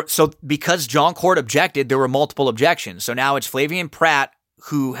because Jon Court objected, there were multiple objections. So now it's Flavien Prat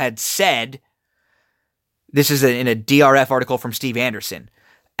who had said, this is in a DRF article from Steve Anderson.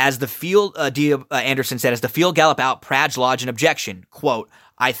 As the field, Anderson said, as the field galloped out, Pradge lodged an objection. Quote,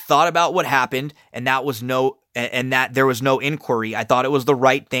 I thought about what happened and that there was no inquiry. I thought it was the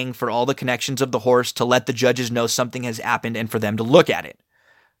right thing for all the connections of the horse to let the judges know something has happened and for them to look at it.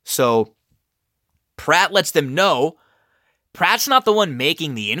 So Prat lets them know Prat's not the one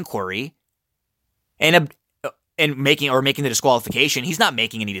making the inquiry and making the disqualification. He's not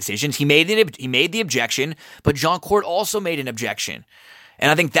making any decisions. He made the objection, but Jon Court also made an objection. And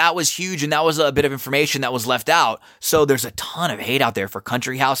I think that was huge, and that was a bit of information that was left out. So there's a ton of hate out there for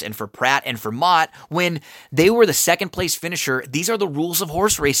Country House and for Prat and for Mott when they were the second place finisher. These are the rules of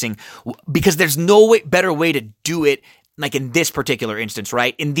horse racing, because there's no better way to do it like in this particular instance,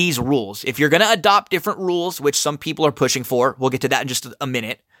 right? In these rules. If you're going to adopt different rules, which some people are pushing for, we'll get to that in just a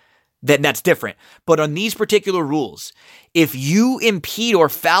minute, then that's different. But on these particular rules, if you impede or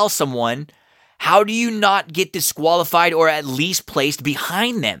foul someone, how do you not get disqualified or at least placed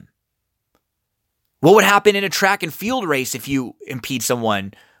behind them? What would happen in a track and field race if you impede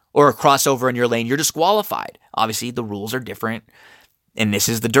someone or a crossover in your lane? You're disqualified. Obviously, the rules are different, and this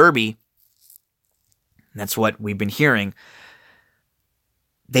is the Derby. That's what we've been hearing.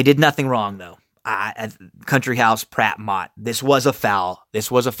 They did nothing wrong, though. Country House, Prat, Mott. This was a foul.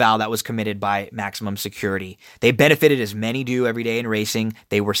 This was a foul that was committed by Maximum Security. They benefited, as many do every day in racing.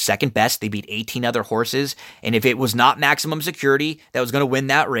 They were second best. They beat 18 other horses. And if it was not Maximum Security that was going to win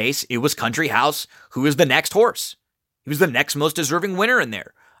that race, it was Country House, who was the next horse. He was the next most deserving winner in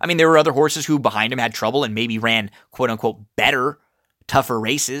there. I mean, there were other horses who behind him had trouble and maybe ran, quote unquote, better, tougher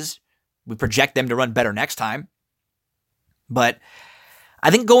races. We project them to run better next time. But I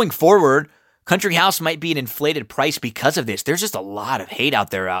think going forward, Country House might be an inflated price because of this. There's just a lot of hate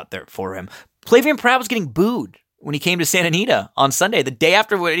out there for him. Flavien Prat was getting booed when he came to Santa Anita on Sunday, the day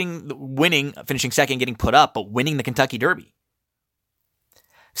after winning, finishing second, getting put up, but winning the Kentucky Derby.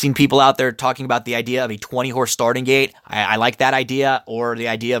 Seen people out there talking about the idea of a 20-horse starting gate. I like that idea, or the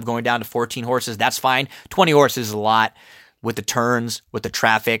idea of going down to 14 horses. That's fine. 20 horses is a lot with the turns, with the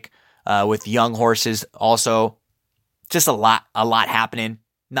traffic, with young horses also. Just a lot happening.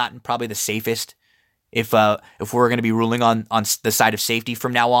 Not probably the safest. If we're going to be ruling on the side of safety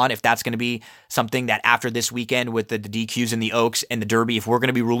from now on, if that's going to be something that after this weekend with the DQs and the Oaks and the Derby, if we're going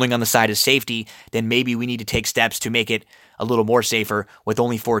to be ruling on the side of safety, then maybe we need to take steps to make it a little more safer with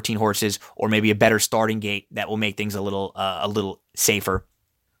only 14 horses, or maybe a better starting gate that will make things a little safer.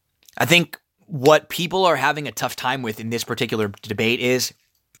 I think what people are having a tough time with in this particular debate is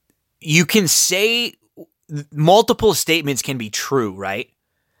you can say multiple statements can be true, right?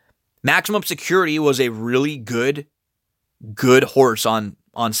 Maximum Security was a really good horse on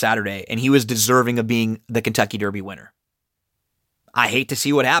Saturday, and he was deserving of being the Kentucky Derby winner. I hate to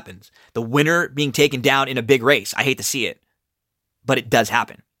see what happens. The winner being taken down in a big race. I hate to see it, but it does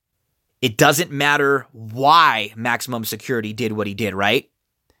happen. It doesn't matter why Maximum Security did what he did, right?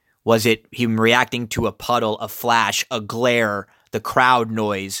 Was it him reacting to a puddle, a flash, a glare, the crowd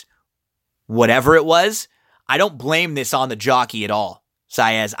noise, whatever it was? I don't blame this on the jockey at all.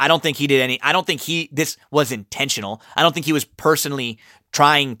 Saez, I don't think he did any. I don't think this was intentional. I don't think he was personally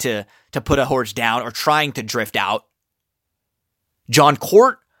trying to put a horse down or trying to drift out. Jon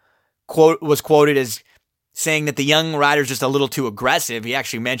Court was quoted as saying that the young rider's just a little too aggressive. He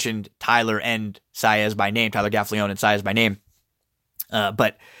actually mentioned Tyler and Saez by name, Tyler Gaffalione and Saez by name.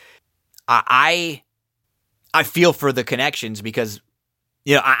 But I feel for the connections because,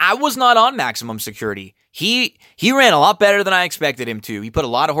 I was not on maximum security. He ran a lot better than I expected him to. He put a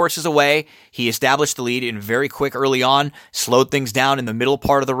lot of horses away. He established the lead in very quick early on, slowed things down in the middle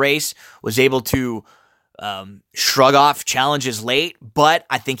part of the race, was able to shrug off challenges late, but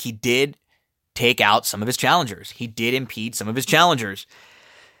I think he did take out some of his challengers. He did impede some of his challengers.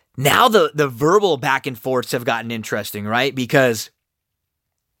 Now the verbal back and forths have gotten interesting, right? Because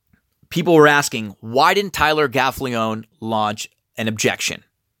people were asking, why didn't Tyler Gaffalione launch an objection?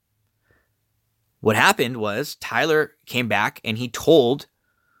 What happened was Tyler came back and he told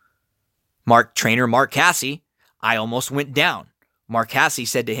trainer Mark Casse, I almost went down. Mark Casse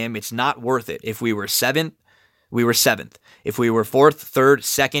said to him, it's not worth it. If we were seventh, we were seventh. If we were fourth, third,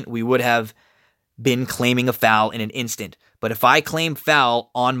 second, we would have been claiming a foul in an instant. But if I claim foul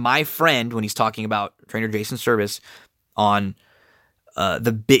on my friend, when he's talking about trainer Jason Servis, on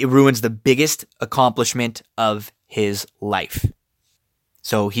it ruins the biggest accomplishment of his life.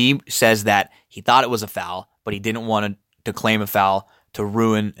 So he says that he thought it was a foul, but he didn't want to claim a foul to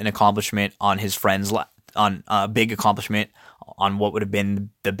ruin an accomplishment on his friend's on a big accomplishment on what would have been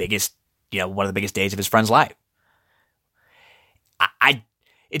the biggest, one of the biggest days of his friend's life.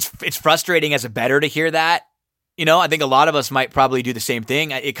 It's frustrating as a bettor to hear that. I think a lot of us might probably do the same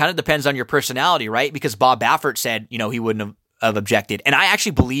thing. It kind of depends on your personality, right? Because Bob Baffert said, he wouldn't have objected. And I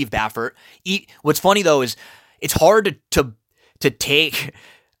actually believe Baffert. What's funny though is it's hard to take.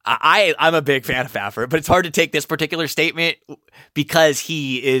 I'm a big fan of Baffert, but it's hard to take this particular statement because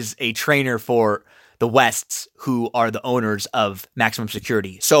he is a trainer for the Wests, who are the owners of Maximum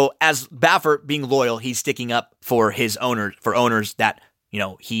Security. So as Baffert being loyal, he's sticking up for his owners, that,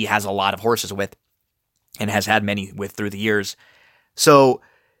 he has a lot of horses with and has had many with through the years. So,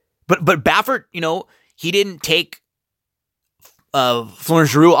 but Baffert, he didn't take Florent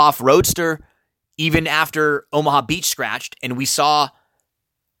Geroux off Roadster even after Omaha Beach scratched, and we saw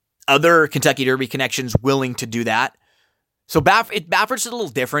other Kentucky Derby connections willing to do that. So Baffert's a little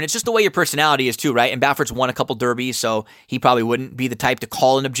different. It's just the way your personality is too, right? And Baffert's won a couple derbies, so he probably wouldn't be the type to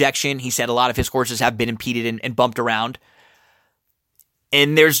call an objection. He said a lot of his horses have been impeded and bumped around.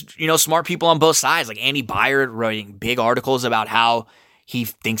 And there's, smart people on both sides, like Andy Byard writing big articles about how he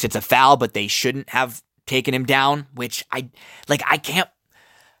thinks it's a foul, but they shouldn't have taken him down, which I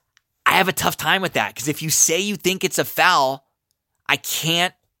have a tough time with that, because if you say you think it's a foul, I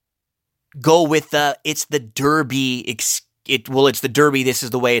can't go with it's the Derby. It's the Derby. This is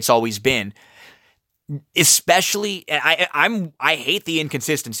the way it's always been. Especially, I hate the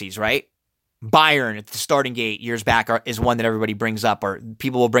inconsistencies, right? Byron at the starting gate years back is one that everybody brings up, or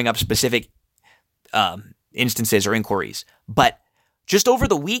people will bring up specific instances or inquiries. But just over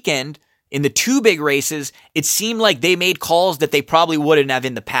the weekend, in the two big races, it seemed like they made calls that they probably wouldn't have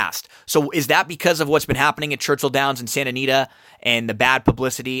in the past. So is that because of what's been happening at Churchill Downs and Santa Anita and the bad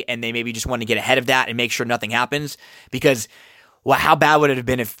publicity, and they maybe just want to get ahead of that and make sure nothing happens? Because, well, how bad would it have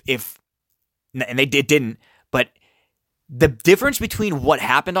been if and they didn't, but the difference between what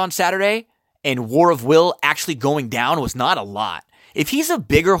happened on Saturday and War of Will actually going down was not a lot. If he's a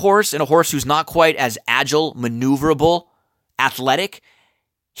bigger horse and a horse who's not quite as agile, maneuverable, athletic,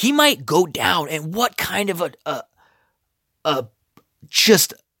 he might go down. And what kind of a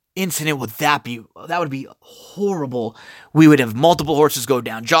just incident would that be? That would be horrible. We would have multiple horses go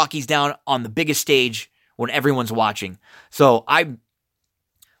down, jockeys down on the biggest stage when everyone's watching. So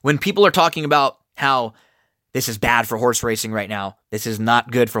when people are talking about how this is bad for horse racing right now, this is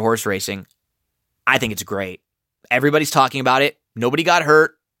not good for horse racing, I think it's great. Everybody's talking about it. Nobody got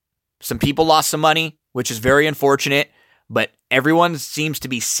hurt. Some people lost some money, which is very unfortunate, but everyone seems to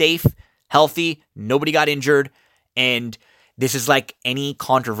be safe, healthy. Nobody got injured. And this is like any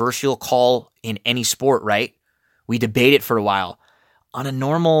controversial call in any sport, right? We debate it for a while. On a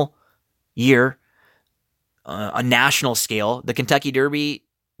normal year, a national scale, the Kentucky Derby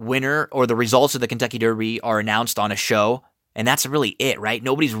winner or the results of the Kentucky Derby are announced on a show, and that's really it, right?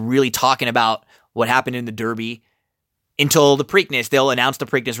 Nobody's really talking about what happened in the Derby until the Preakness. They'll announce the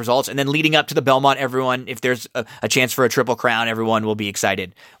Preakness results, and then leading up to the Belmont, everyone, if there's a chance for a Triple Crown, everyone will be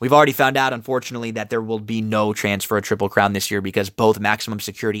excited. We've already found out, unfortunately, that there will be no chance for a Triple Crown this year because both Maximum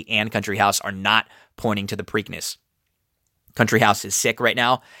Security and Country House are not pointing to the Preakness. Country House is sick right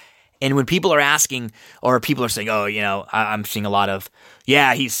now. And when people are asking, or people are saying, oh, I'm seeing a lot of,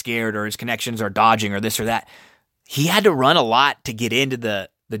 yeah, he's scared, or his connections are dodging, or this or that. He had to run a lot to get into the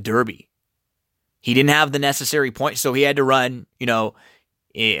Derby. He didn't have the necessary points, so he had to run,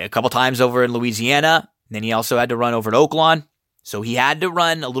 a couple times over in Louisiana, then he also had to run over at Oaklawn. So he had to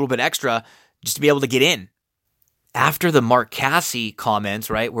run a little bit extra just to be able to get in. After the Mark Casse comments,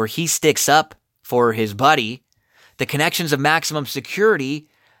 right, where he sticks up for his buddy, the connections of Maximum Security,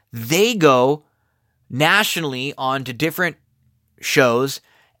 they go nationally onto different shows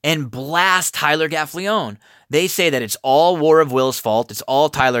and blast Tyler Gaffalione. They say that it's all War of Will's fault. It's all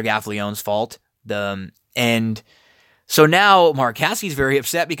Tyler Gaffalione's fault. And so now Mark Casse is very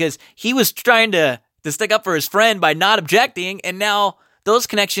upset because he was trying to stick up for his friend by not objecting, and now those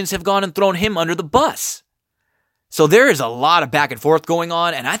connections have gone and thrown him under the bus. So there is a lot of back and forth going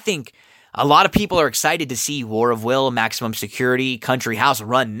on, and I think a lot of people are excited to see War of Will, Maximum Security, Country House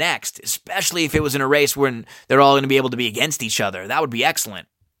run next, especially if it was in a race when they're all going to be able to be against each other. That would be excellent.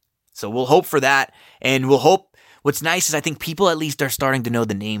 So we'll hope for that, and we'll hope. What's nice is I think people at least are starting to know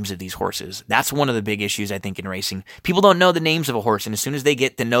the names of these horses. That's one of the big issues I think in racing. People don't know the names of a horse, and as soon as they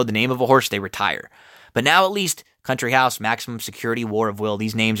get to know the name of a horse, they retire. But now at least Country House, Maximum Security, War of Will,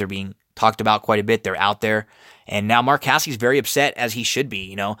 these names are being talked about quite a bit. They're out there. And now Mark Casse is very upset, as he should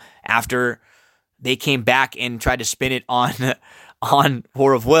be, after they came back and tried to spin it on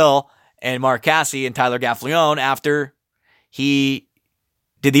War of Will and Mark Casse and Tyler Gaffalione after he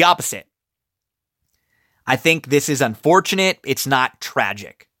did the opposite. I think this is unfortunate. It's not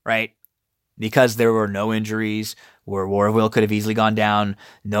tragic, right? Because there were no injuries where War of Will could have easily gone down.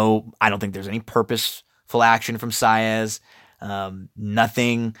 No, I don't think there's any purposeful action from Saez.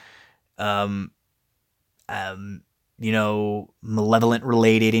 Nothing, malevolent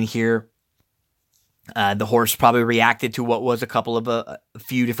related in here. The horse probably reacted to what was a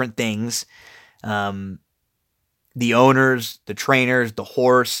few different things. The owners, the trainers, the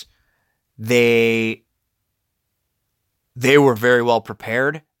horse, they were very well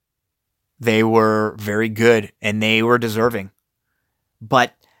prepared. They were very good, and they were deserving.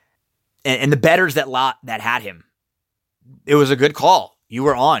 But and the bettors that had him, it was a good call. You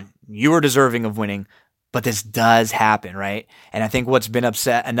were on. You were deserving of winning. But this does happen, right? And I think what's been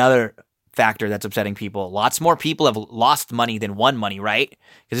another factor that's upsetting people, lots more people have lost money than won money, right?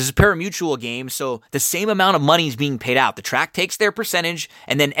 Because this is a pari-mutuel game, so the same amount of money is being paid out. The track takes their percentage,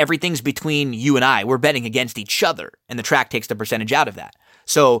 and then everything's between you and I. We're betting against each other, and the track takes the percentage out of that.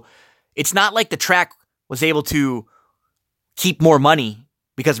 So it's not like the track was able to keep more money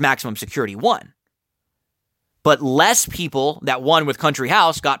because Maximum Security won. But less people that won with Country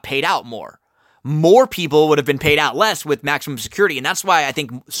House got paid out more. More people would have been paid out less with Maximum Security, and that's why I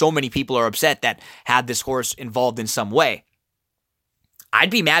think so many people are upset that had this horse involved in some way. I'd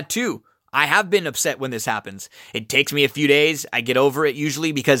be mad too. I have been upset when this happens. It takes me a few days. I get over it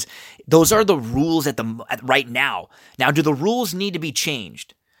usually because those are the rules right now. Now, do the rules need to be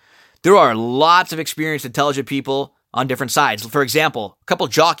changed? There are lots of experienced, intelligent people on different sides. For example, a couple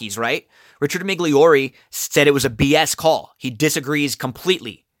jockeys, right? Richard Migliori said it was a BS call. He disagrees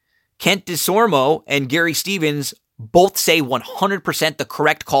completely. Kent DeSormo and Gary Stevens both say 100% the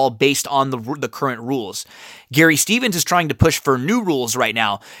correct call based on the current rules. Gary Stevens is trying to push for new rules right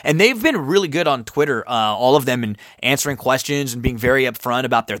now, and they've been really good on Twitter, all of them, in answering questions and being very upfront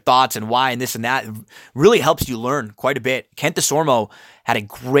about their thoughts and why and this and that. It really helps you learn quite a bit. Kent DeSormo had a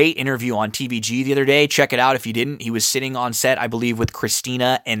great interview on TVG the other day. Check it out if you didn't. He was sitting on set, I believe, with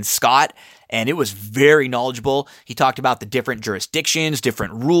Christina and Scott, and it was very knowledgeable. He talked about the different jurisdictions,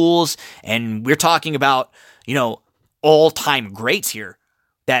 different rules, and we're talking about, all-time greats here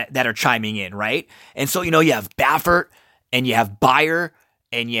that are chiming in, right? And so, you have Baffert, and you have Beyer,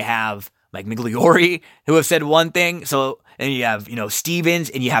 and you have Mike Migliori, who have said one thing. So, and you have, Stevens,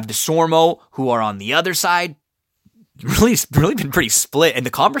 and you have DeSormo, who are on the other side. Really been pretty split. And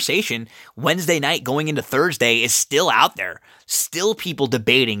the conversation Wednesday night going into Thursday is still out there. Still people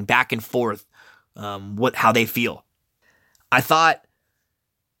debating back and forth how they feel. I thought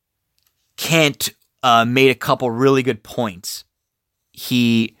Kent made a couple really good points.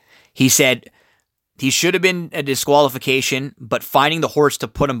 He said he should have been a disqualification, but finding the horse to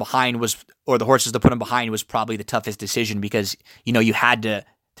put him behind the horses to put him behind was probably the toughest decision because, you had to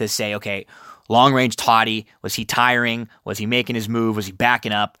say, okay, long range Toddy, was he tiring? Was he making his move? Was he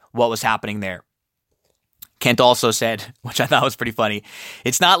backing up? What was happening there? Kent also said, which I thought was pretty funny,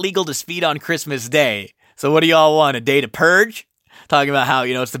 it's not legal to speed on Christmas Day. So what do y'all want, a day to purge? Talking about how,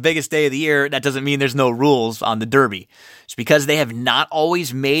 it's the biggest day of the year. That doesn't mean there's no rules on the Derby. It's because they have not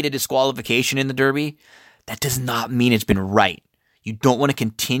always made a disqualification in the Derby. That does not mean it's been right. You don't want to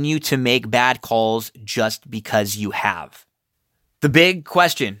continue to make bad calls just because you have. The big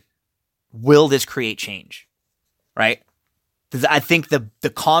question, will this create change? Right? I think the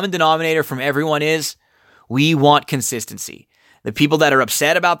common denominator from everyone is we want consistency. The people that are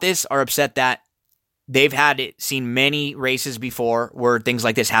upset about this are upset that they've seen many races before where things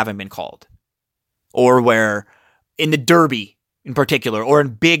like this haven't been called, or where in the Derby in particular, or in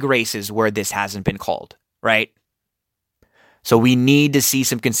big races where this hasn't been called, right? So we need to see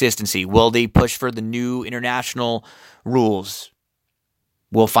some consistency. Will they push for the new international rules?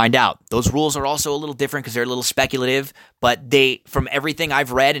 We'll find out. Those rules are also a little different because they're a little speculative, but from everything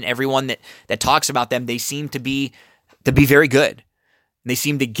I've read and everyone that talks about them, they seem to be very good. They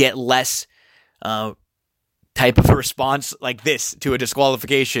seem to get less type of a response like this to a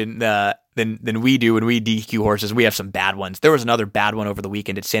disqualification than we do when we DQ horses. We have some bad ones. There was another bad one over the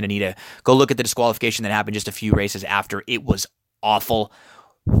weekend at Santa Anita. Go look at the disqualification that happened just a few races after. It was awful,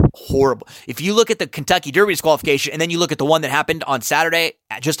 horrible. If you look at the Kentucky Derby disqualification and then you look at the one that happened on Saturday,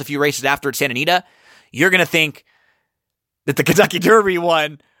 just a few races after at Santa Anita, you're going to think that the Kentucky Derby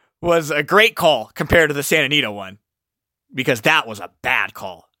one was a great call compared to the Santa Anita one, because that was a bad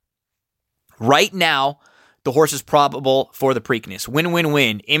call. Right now, the horse is probable for the Preakness.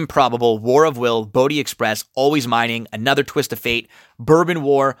 Win, Improbable, War of Will, Bodie Express, Always Mining, Another Twist of Fate, Bourbon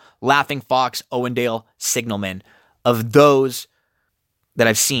War, Laughing Fox, Owendale, Signalman. Of those that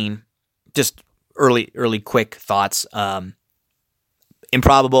I've seen, just early quick thoughts.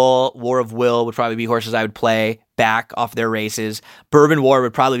 Improbable, War of Will would probably be horses I would play back off their races. Bourbon War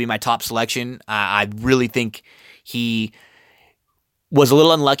would probably be my top selection. I really think he was a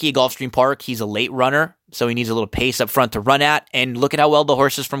little unlucky at Gulfstream Park. He's a late runner, so he needs a little pace up front to run at. And look at how well the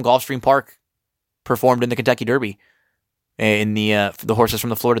horses from Gulfstream Park performed in the Kentucky Derby, in the horses from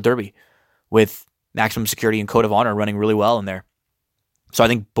the Florida Derby, with Maximum Security and Code of Honor running really well in there. So I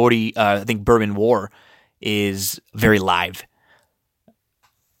think Bourbon War is very live.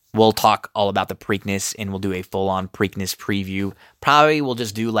 We'll talk all about the Preakness, and we'll do a full-on Preakness preview. Probably we'll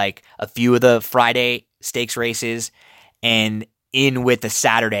just do like a few of the Friday stakes races and in with the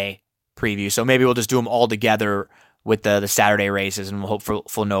Saturday preview. So maybe we'll just do them all together with the Saturday races, and we'll hope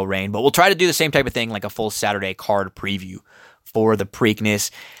for no rain. But we'll try to do the same type of thing, like a full Saturday card preview for the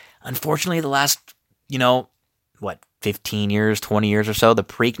Preakness. Unfortunately, the last, 15 years, 20 years or so, the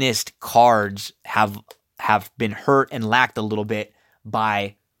Preakness cards have been hurt and lacked a little bit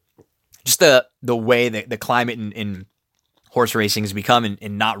by just the way that the climate in horse racing has become,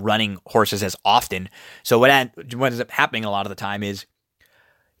 and not running horses as often. So what ends up happening a lot of the time is,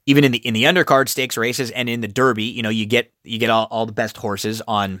 even in the undercard stakes races and in the Derby, you get all the best horses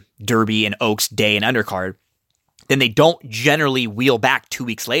on Derby and Oaks day and undercard. Then they don't generally wheel back 2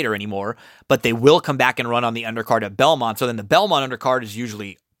 weeks later anymore, but they will come back and run on the undercard at Belmont. So then the Belmont undercard is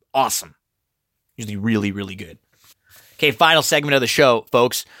usually awesome, usually really, really good. Okay, final segment of the show,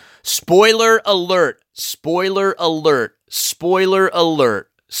 folks. Spoiler alert, spoiler alert, spoiler alert,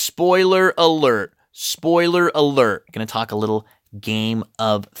 spoiler alert, spoiler alert. Going to talk a little Game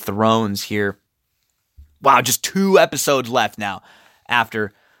of Thrones here. Wow, just 2 episodes left now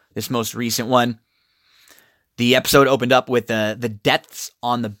after this most recent one. The episode opened up with the deaths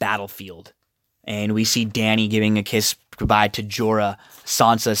on the battlefield. And we see Dany giving a kiss goodbye to Jorah,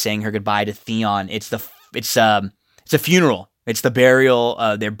 Sansa saying her goodbye to Theon. It's a funeral. It's the burial.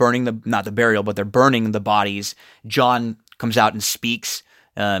 They're burning they're burning the bodies. Jon comes out and speaks,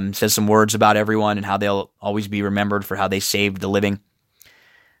 says some words about everyone and how they'll always be remembered for how they saved the living.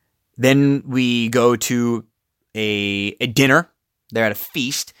 Then we go to a dinner. They're at a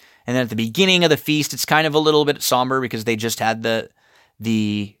feast. And then at the beginning of the feast, it's kind of a little bit somber because they just had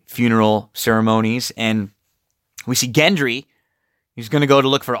the funeral ceremonies. And we see Gendry. He's going to go to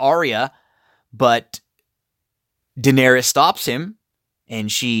look for Arya, but Daenerys stops him,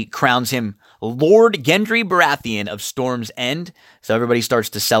 and she crowns him Lord Gendry Baratheon of Storm's End. So everybody starts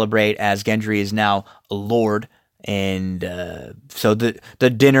to celebrate as Gendry is now a lord. And so the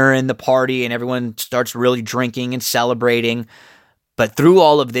dinner and the party and everyone starts really drinking and celebrating. But through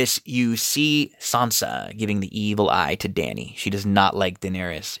all of this, you see Sansa giving the evil eye to Dany. She does not like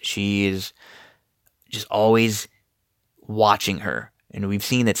Daenerys. She is just always watching her. And we've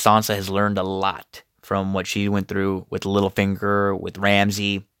seen that Sansa has learned a lot from what she went through with Littlefinger, with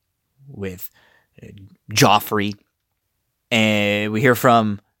Ramsay, with Joffrey. And we hear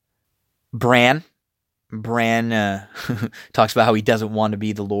from Bran. Bran talks about how he doesn't want to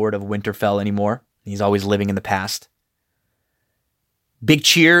be the Lord of Winterfell anymore. He's always living in the past. Big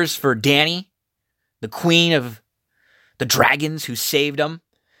cheers for Dany, the queen of the dragons who saved him.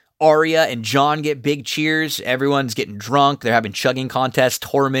 Arya and Jon get big cheers. Everyone's getting drunk. They're having chugging contests.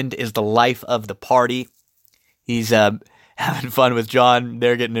 Tormund is the life of the party. He's having fun with Jon.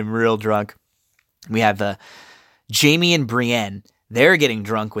 They're getting him real drunk. We have Jaime and Brienne. They're getting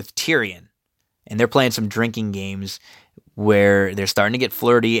drunk with Tyrion. And they're playing some drinking games where they're starting to get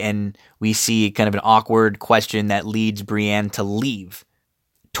flirty, and we see kind of an awkward question that leads Brienne to leave.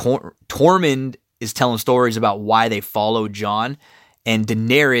 Tormund is telling stories about why they follow Jon, and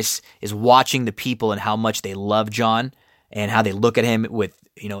Daenerys is watching the people and how much they love Jon and how they look at him with,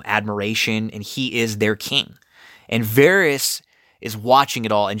 admiration, and he is their king. And Varys is watching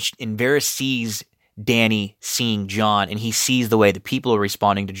it all, and Varys sees Dany seeing Jon, and he sees the way the people are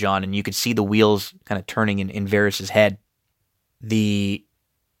responding to Jon, and you could see the wheels kind of turning in Varys' head. The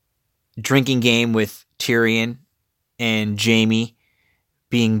drinking game with Tyrion and Jaime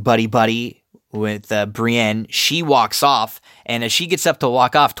being buddy-buddy with Brienne, she walks off, and as she gets up to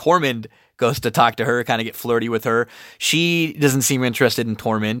walk off, Tormund goes to talk to her, kind of get flirty with her. She doesn't seem interested in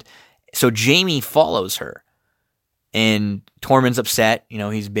Tormund, so Jaime follows her. And Tormund's upset.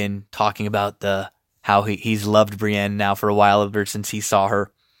 He's been talking about how he's loved Brienne now for a while, ever since he saw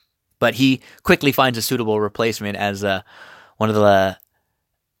her. But he quickly finds a suitable replacement, as one of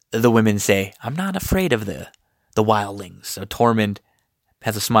the women say, "I'm not afraid of the wildlings." So Tormund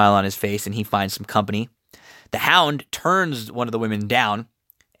has a smile on his face, and he finds some company. The Hound turns one of the women down,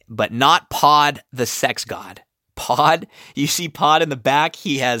 but not Pod, the sex god. Pod, you see Pod in the back.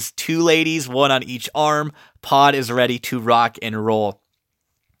 He has two ladies, one on each arm. Pod is ready to rock and roll.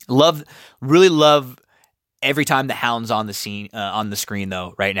 Really love every time the Hound's on the screen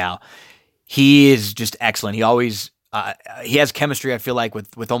though. Right now, he is just excellent. He always he has chemistry, I feel like,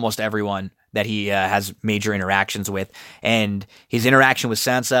 with almost everyone that he has major interactions with. And his interaction with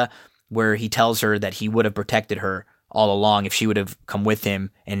Sansa, where he tells her that he would have protected her all along if she would have come with him,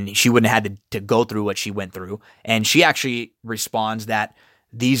 and she wouldn't have had to go through what she went through. And she actually responds that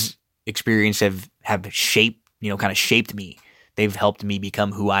these experiences have shaped me. They've helped me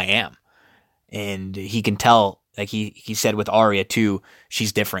become who I am. And he can tell, like he said with Arya too,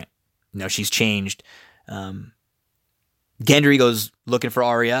 she's different. She's changed. Gendry goes looking for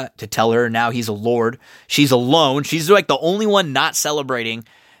Arya to tell her now he's a lord. She's alone. She's like the only one not celebrating,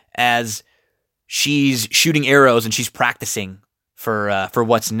 as she's shooting arrows and she's practicing for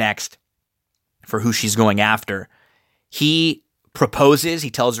what's next, for who she's going after. He proposes.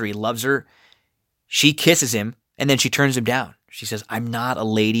 He tells her he loves her. She kisses him, and then she turns him down. She says, "I'm not a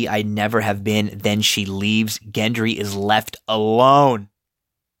lady. I never have been." Then she leaves. Gendry is left alone.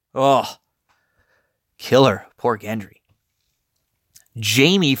 Oh, killer. Poor Gendry.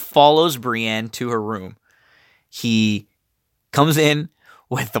 Jaime follows Brienne to her room. He comes in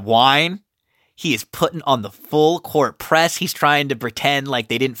with the wine. He is putting on the full court press. He's trying to pretend like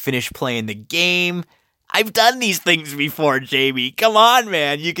they didn't finish playing the game. I've done these things before, Jaime. Come on,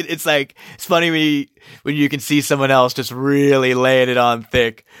 man. It's funny when you can see someone else just really laying it on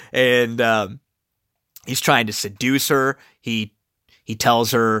thick. And he's trying to seduce her. He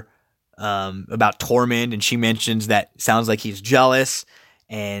tells her about Tormund, and she mentions that sounds like he's jealous.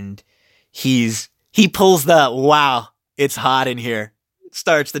 And he pulls the, "Wow, it's hot in here."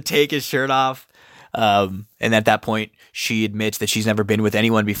 Starts to take his shirt off. And at that point, she admits that she's never been with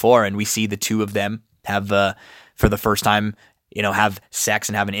anyone before. And we see the two of them have, for the first time, have sex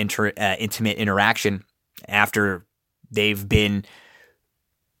and have an intimate interaction after they've been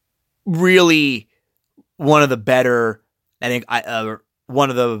really one of the better, I think,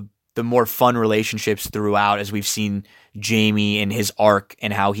 one of the more fun relationships throughout, as we've seen Jaime and his arc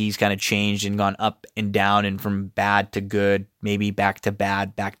and how he's kind of changed and gone up and down and from bad to good, maybe back to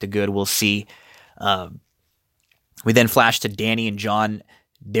bad, back to good. We'll see. We then flash to Dany and Jon.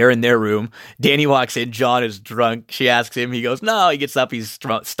 They're in their room. Dany walks in. Jon is drunk. She asks him. He goes, no. He gets up. He's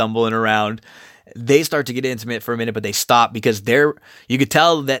stumbling around. They start to get intimate for a minute, but they stop because you could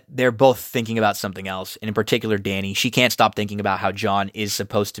tell that they're both thinking about something else. And in particular, Dany, she can't stop thinking about how Jon is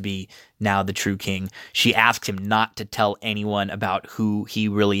supposed to be now the true king. She asks him not to tell anyone about who he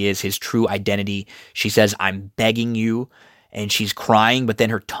really is, his true identity. She says, "I'm begging you." And she's crying, but then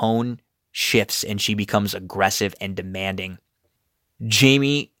her tone shifts and she becomes aggressive and demanding.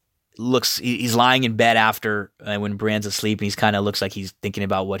 Jaime he's lying in bed after when Bran's asleep, and he's kind of looks like he's thinking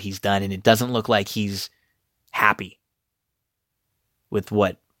about what he's done, and it doesn't look like he's happy with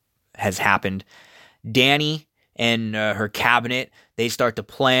what has happened. Dany and her cabinet, they start to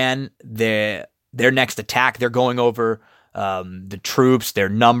plan their next attack. They're going over the troops, their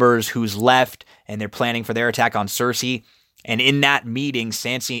numbers, who's left, and they're planning for their attack on Cersei. And in that meeting,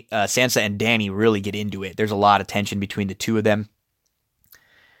 Sansa and Dany really get into it. There's a lot of tension between the two of them.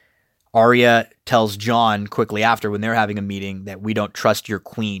 Arya tells Jon quickly after, when they're having a meeting, that we don't trust your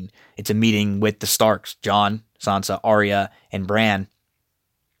queen. It's a meeting with the Starks, Jon, Sansa, Arya, and Bran.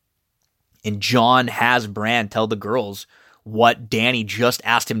 And Jon has Bran tell the girls what Dany just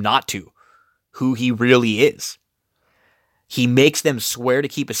asked him not to, who he really is. He makes them swear to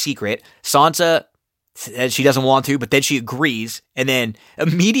keep a secret. Sansa says she doesn't want to, but then she agrees. And then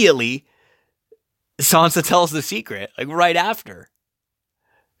immediately, Sansa tells the secret, like right after.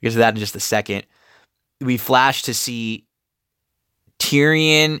 We'll get to that in just a second. We flash to see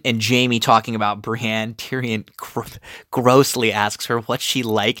Tyrion and Jaime talking about Brienne. Tyrion grossly asks her what she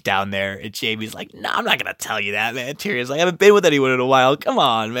like down there. And Jaime's like, no, I'm not going to tell you that, man. Tyrion's like, I haven't been with anyone in a while. Come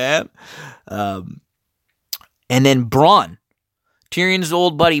on, man. And then Bronn. Tyrion's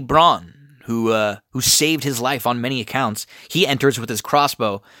old buddy Bronn, who saved his life on many accounts. He enters with his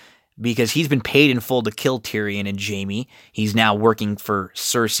crossbow because he's been paid in full to kill Tyrion and Jaime. He's now working for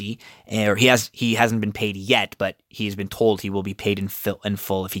Cersei, or he hasn't been paid yet, but he's been told he will be paid in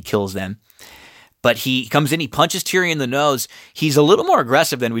full if he kills them. But he comes in, he punches Tyrion in the nose. He's a little more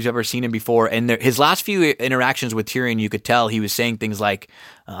aggressive than we've ever seen him before. And his last few interactions with Tyrion, you could tell he was saying things like,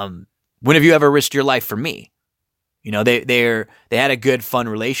 when have you ever risked your life for me? You know, they had a good, fun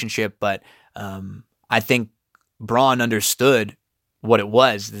relationship, but I think Bronn understood what it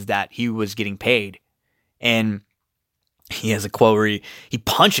was, is that he was getting paid. And he has a quote where he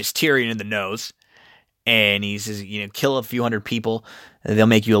punches Tyrion in the nose, and he says, you know, kill a few hundred people, they'll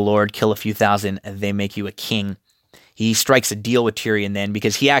make you a lord. Kill a few thousand, they make you a king. He strikes a deal with Tyrion then,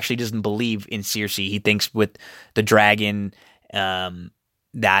 because he actually doesn't believe in Cersei. He thinks with the dragon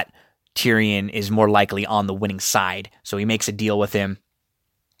that Tyrion is more likely on the winning side. So he makes a deal with him.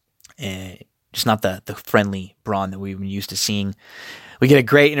 Just not the friendly Bronn that we've been used to seeing. We get a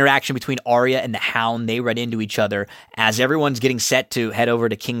great interaction between Arya and the Hound. They run into each other as everyone's getting set to head over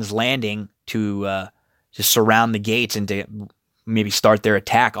to King's Landing to surround the gates and to maybe start their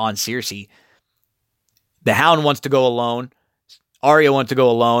attack on Cersei. The Hound wants to go alone. Arya wants to go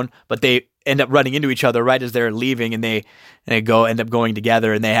alone, but they end up running into each other right as they're leaving, and they end up going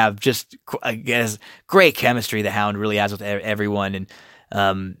together, and they have just, I guess, great chemistry the Hound really has with everyone.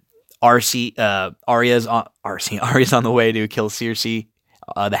 And Arya's on the way to kill Cersei.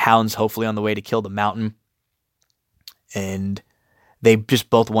 The Hound's hopefully on the way to kill the Mountain. And they just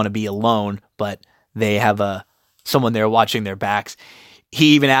both want to be alone, but they have someone there watching their backs.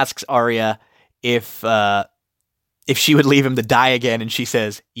 He even asks Arya if she would leave him to die again, and she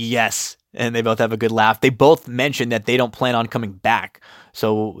says yes. And they both have a good laugh. They both mention that they don't plan on coming back,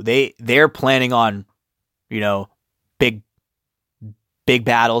 so they're planning on, you know, big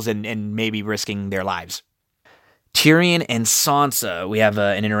battles and maybe risking their lives. Tyrion and Sansa, we have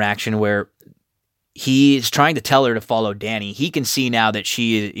an interaction where he's trying to tell her to follow Dany. He can see now that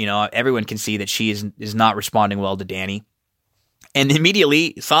she, you know, everyone can see that she is not responding well to Dany. And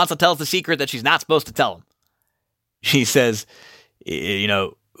immediately, Sansa tells the secret that she's not supposed to tell him. She says, you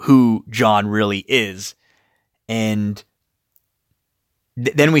know, who Jon really is. And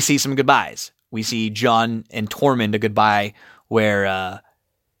then we see some goodbyes. We see Jon and Tormund a goodbye where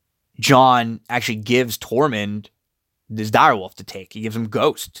Jon actually gives Tormund this direwolf to take. He gives him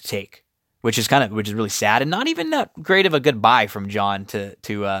Ghost to take, which is really sad, and not even that great of a goodbye from Jon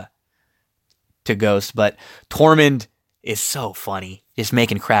to Ghost. But Tormund is so funny, just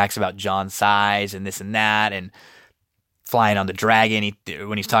making cracks about Jon's size and this and that, and flying on the dragon.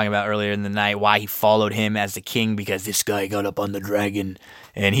 When he's talking about earlier in the night why he followed him as the king, because this guy got up on the dragon,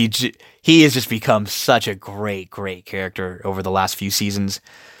 and he has just become such a great character over the last few seasons.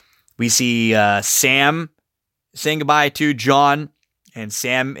 We see Sam saying goodbye to Jon, and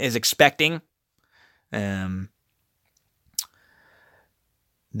Sam is expecting. And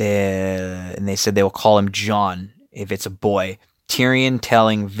they said they will call him Jon if it's a boy. Tyrion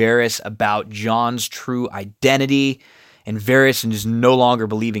telling Varys about Jon's true identity, and Varys is no longer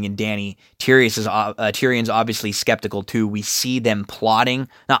believing in Dany. Tyrion's obviously skeptical too. We see them plotting,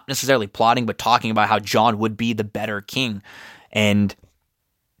 not necessarily plotting, but talking about how Jon would be the better king. And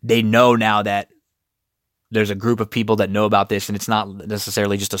they know now that there's a group of people that know about this, and it's not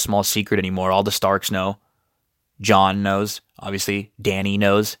necessarily just a small secret anymore. All the Starks know. Jon knows, obviously. Dany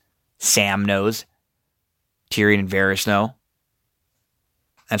knows. Sam knows. Tyrion and Varys know.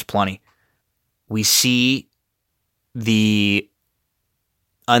 That's plenty. We see the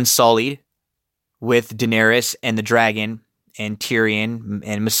Unsullied with Daenerys and the dragon and Tyrion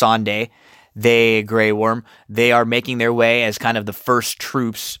and Missandei. Grey Worm, they are making their way as kind of the first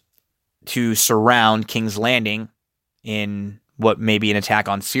troops to surround King's Landing in what may be an attack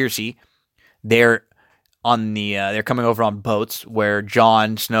on Cersei. They're coming over on boats where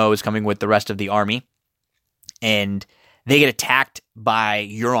Jon Snow is coming with the rest of the army, and they get attacked by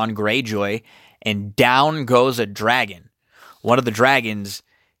Euron Greyjoy, and down goes a dragon. One of the dragons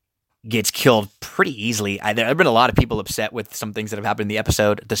gets killed pretty easily. There have been a lot of people upset with some things that have happened in the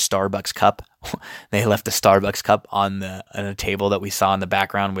episode. The Starbucks cup. They left the Starbucks cup on a table that we saw in the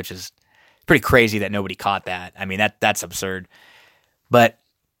background, which is pretty crazy that nobody caught that. I mean, that's absurd. But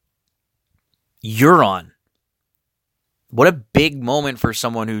Euron, what a big moment for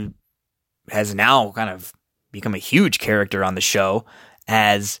someone who has now kind of become a huge character on the show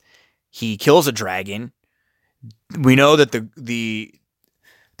as he kills a dragon. We know that the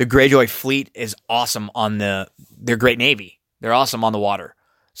Greyjoy fleet is awesome on their Great Navy. They're awesome on the water.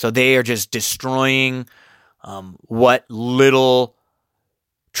 So they are just destroying what little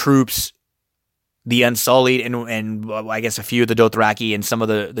troops the Unsullied and I guess a few of the Dothraki and some of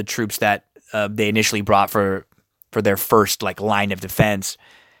the troops that they initially brought for their first like line of defense.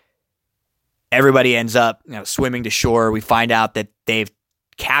 Everybody ends up swimming to shore. We find out that they've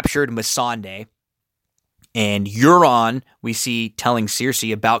captured Missandei. And Euron, we see telling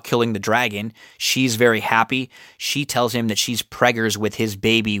Cersei about killing the dragon. She's very happy. She tells him that she's preggers with his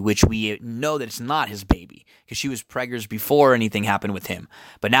baby, which we know that it's not his baby because she was preggers before anything happened with him.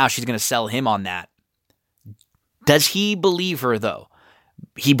 But now she's going to sell him on that. Does he believe her, though?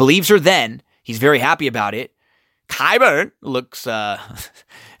 He believes her then. He's very happy about it. Qyburn looks...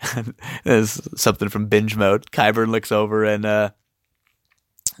 there's something from binge mode. Qyburn looks over and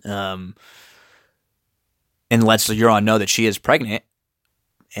lets Euron know that she is pregnant.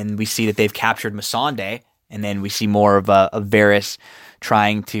 And we see that they've captured Missandei. And then we see more of Varys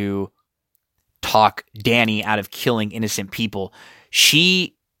trying to talk Dany out of killing innocent people.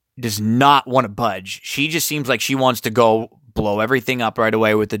 She does not want to budge. She just seems like she wants to go blow everything up right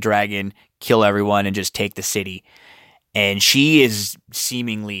away with the dragon, kill everyone, and just take the city. And she is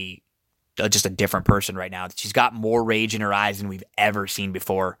seemingly just a different person right now. She's got more rage in her eyes than we've ever seen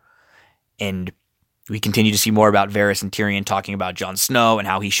before. And we continue to see more about Varys and Tyrion talking about Jon Snow and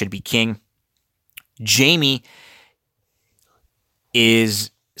how he should be king. Jaime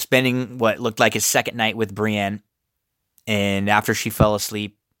is spending what looked like his second night with Brienne. And after she fell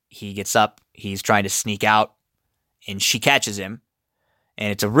asleep, he gets up. He's trying to sneak out. And she catches him.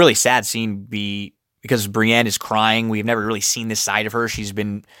 And it's a really sad scene because Brienne is crying. We've never really seen this side of her. She's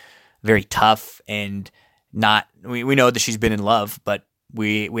been very tough and not... We know that she's been in love, but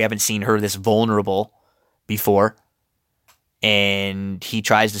we haven't seen her this vulnerable before. And he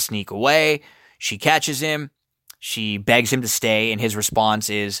tries to sneak away. She catches him. She begs him to stay, and his response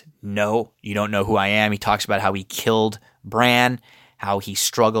is, "No, you don't know who I am." He talks about how he killed Bran, how he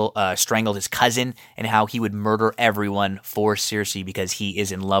strangled his cousin, and how he would murder everyone for Cersei because he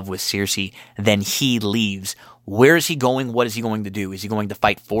is in love with Cersei. Then he leaves. Where is he going? What is he going to do? Is he going to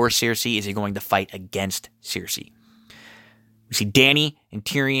fight for Cersei? Is he going to fight against Cersei? We see Dany and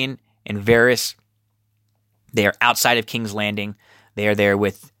Tyrion and Varys. They are outside of King's Landing. They are there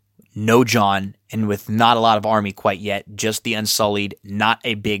with no Jon and with not a lot of army quite yet, just the Unsullied, not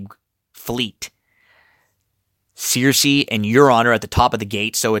a big fleet. Cersei and Euron are at the top of the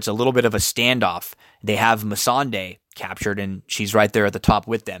gate, so it's a little bit of a standoff. They have Missandei captured, and she's right there at the top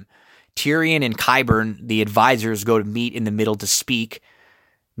with them. Tyrion and Qyburn, the advisors, go to meet in the middle to speak.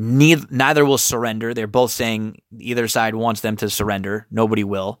 Neither will surrender. They're both saying either side wants them to surrender. Nobody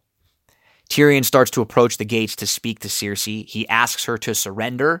will. Tyrion starts to approach the gates to speak to Cersei. He asks her to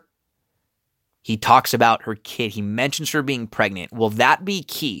surrender. He talks about her kid. He mentions her being pregnant. Will that be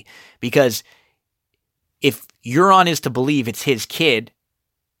key? Because if Euron is to believe it's his kid,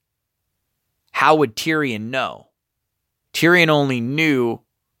 how would Tyrion know? Tyrion only knew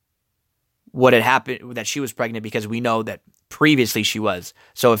what had happened, that she was pregnant, because we know that previously she was.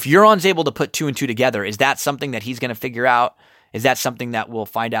 So if Euron's able to put two and two together, is that something that he's going to figure out? Is that something that we'll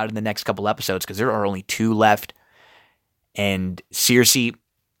find out in the next couple episodes? Because there are only two left. And Cersei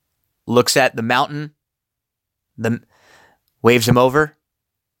looks at the mountain, waves him over,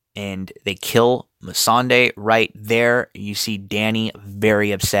 and they kill Missandei right there. You see Dany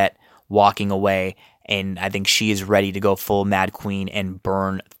very upset, walking away, and I think she is ready to go full Mad Queen and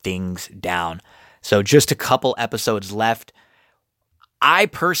burn things down. So just a couple episodes left.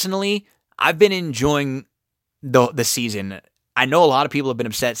 I've been enjoying the season. I know a lot of people have been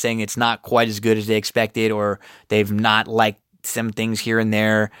upset, saying it's not quite as good as they expected, or they've not liked some things here and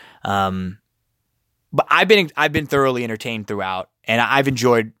there. But I've been thoroughly entertained throughout, and I've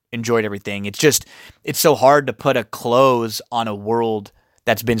enjoyed everything. It's so hard to put a close on a world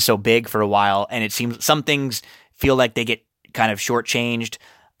that's been so big for a while, and it seems some things feel like they get kind of shortchanged.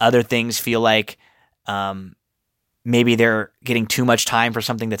 Other things feel like maybe they're getting too much time for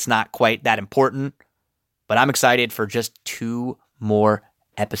something that's not quite that important. But I'm excited for just 2 more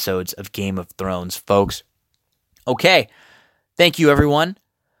episodes of Game of Thrones, folks. Okay. Thank you, everyone.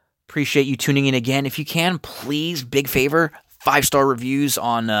 Appreciate you tuning in again. If you can, please, big favor, 5-star reviews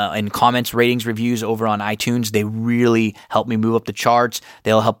on and comments, ratings, reviews over on iTunes. They really help me move up the charts.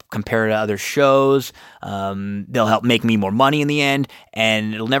 They'll help compare to other shows. They'll help make me more money in the end,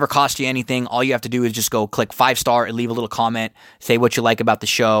 and it'll never cost you anything. All you have to do is just go click 5-star and leave a little comment. Say what you like about the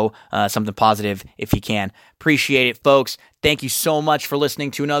show, something positive if you can. Appreciate it, folks. Thank you so much for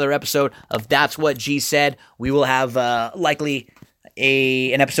listening to another episode of That's What G Said. We will have likely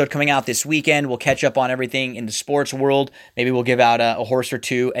an episode coming out this weekend. We'll catch up on everything in the sports world. Maybe we'll give out a horse or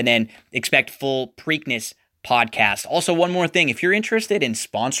two, and then expect full Preakness podcast. Also, one more thing. If you're interested in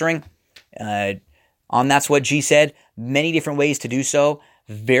sponsoring on That's What G Said, many different ways to do so.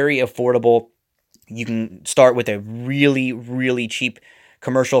 Very affordable. You can start with a really, really cheap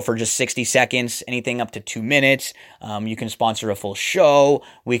commercial for just 60 seconds, anything up to 2 minutes. You can sponsor a full show.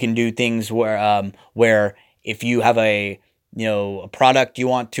 We can do things where if you have a product you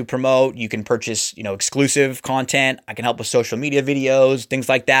want to promote, you can purchase, exclusive content. I can help with social media videos, things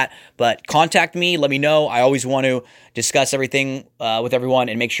like that. But contact me, let me know. I always want to discuss everything with everyone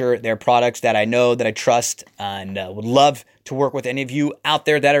and make sure they're products that I know, that I trust, and would love to work with any of you out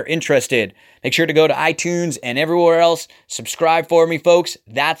there that are interested. Make sure to go to iTunes and everywhere else. Subscribe for me, folks.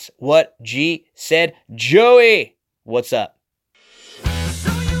 That's what G said. Joey, what's up?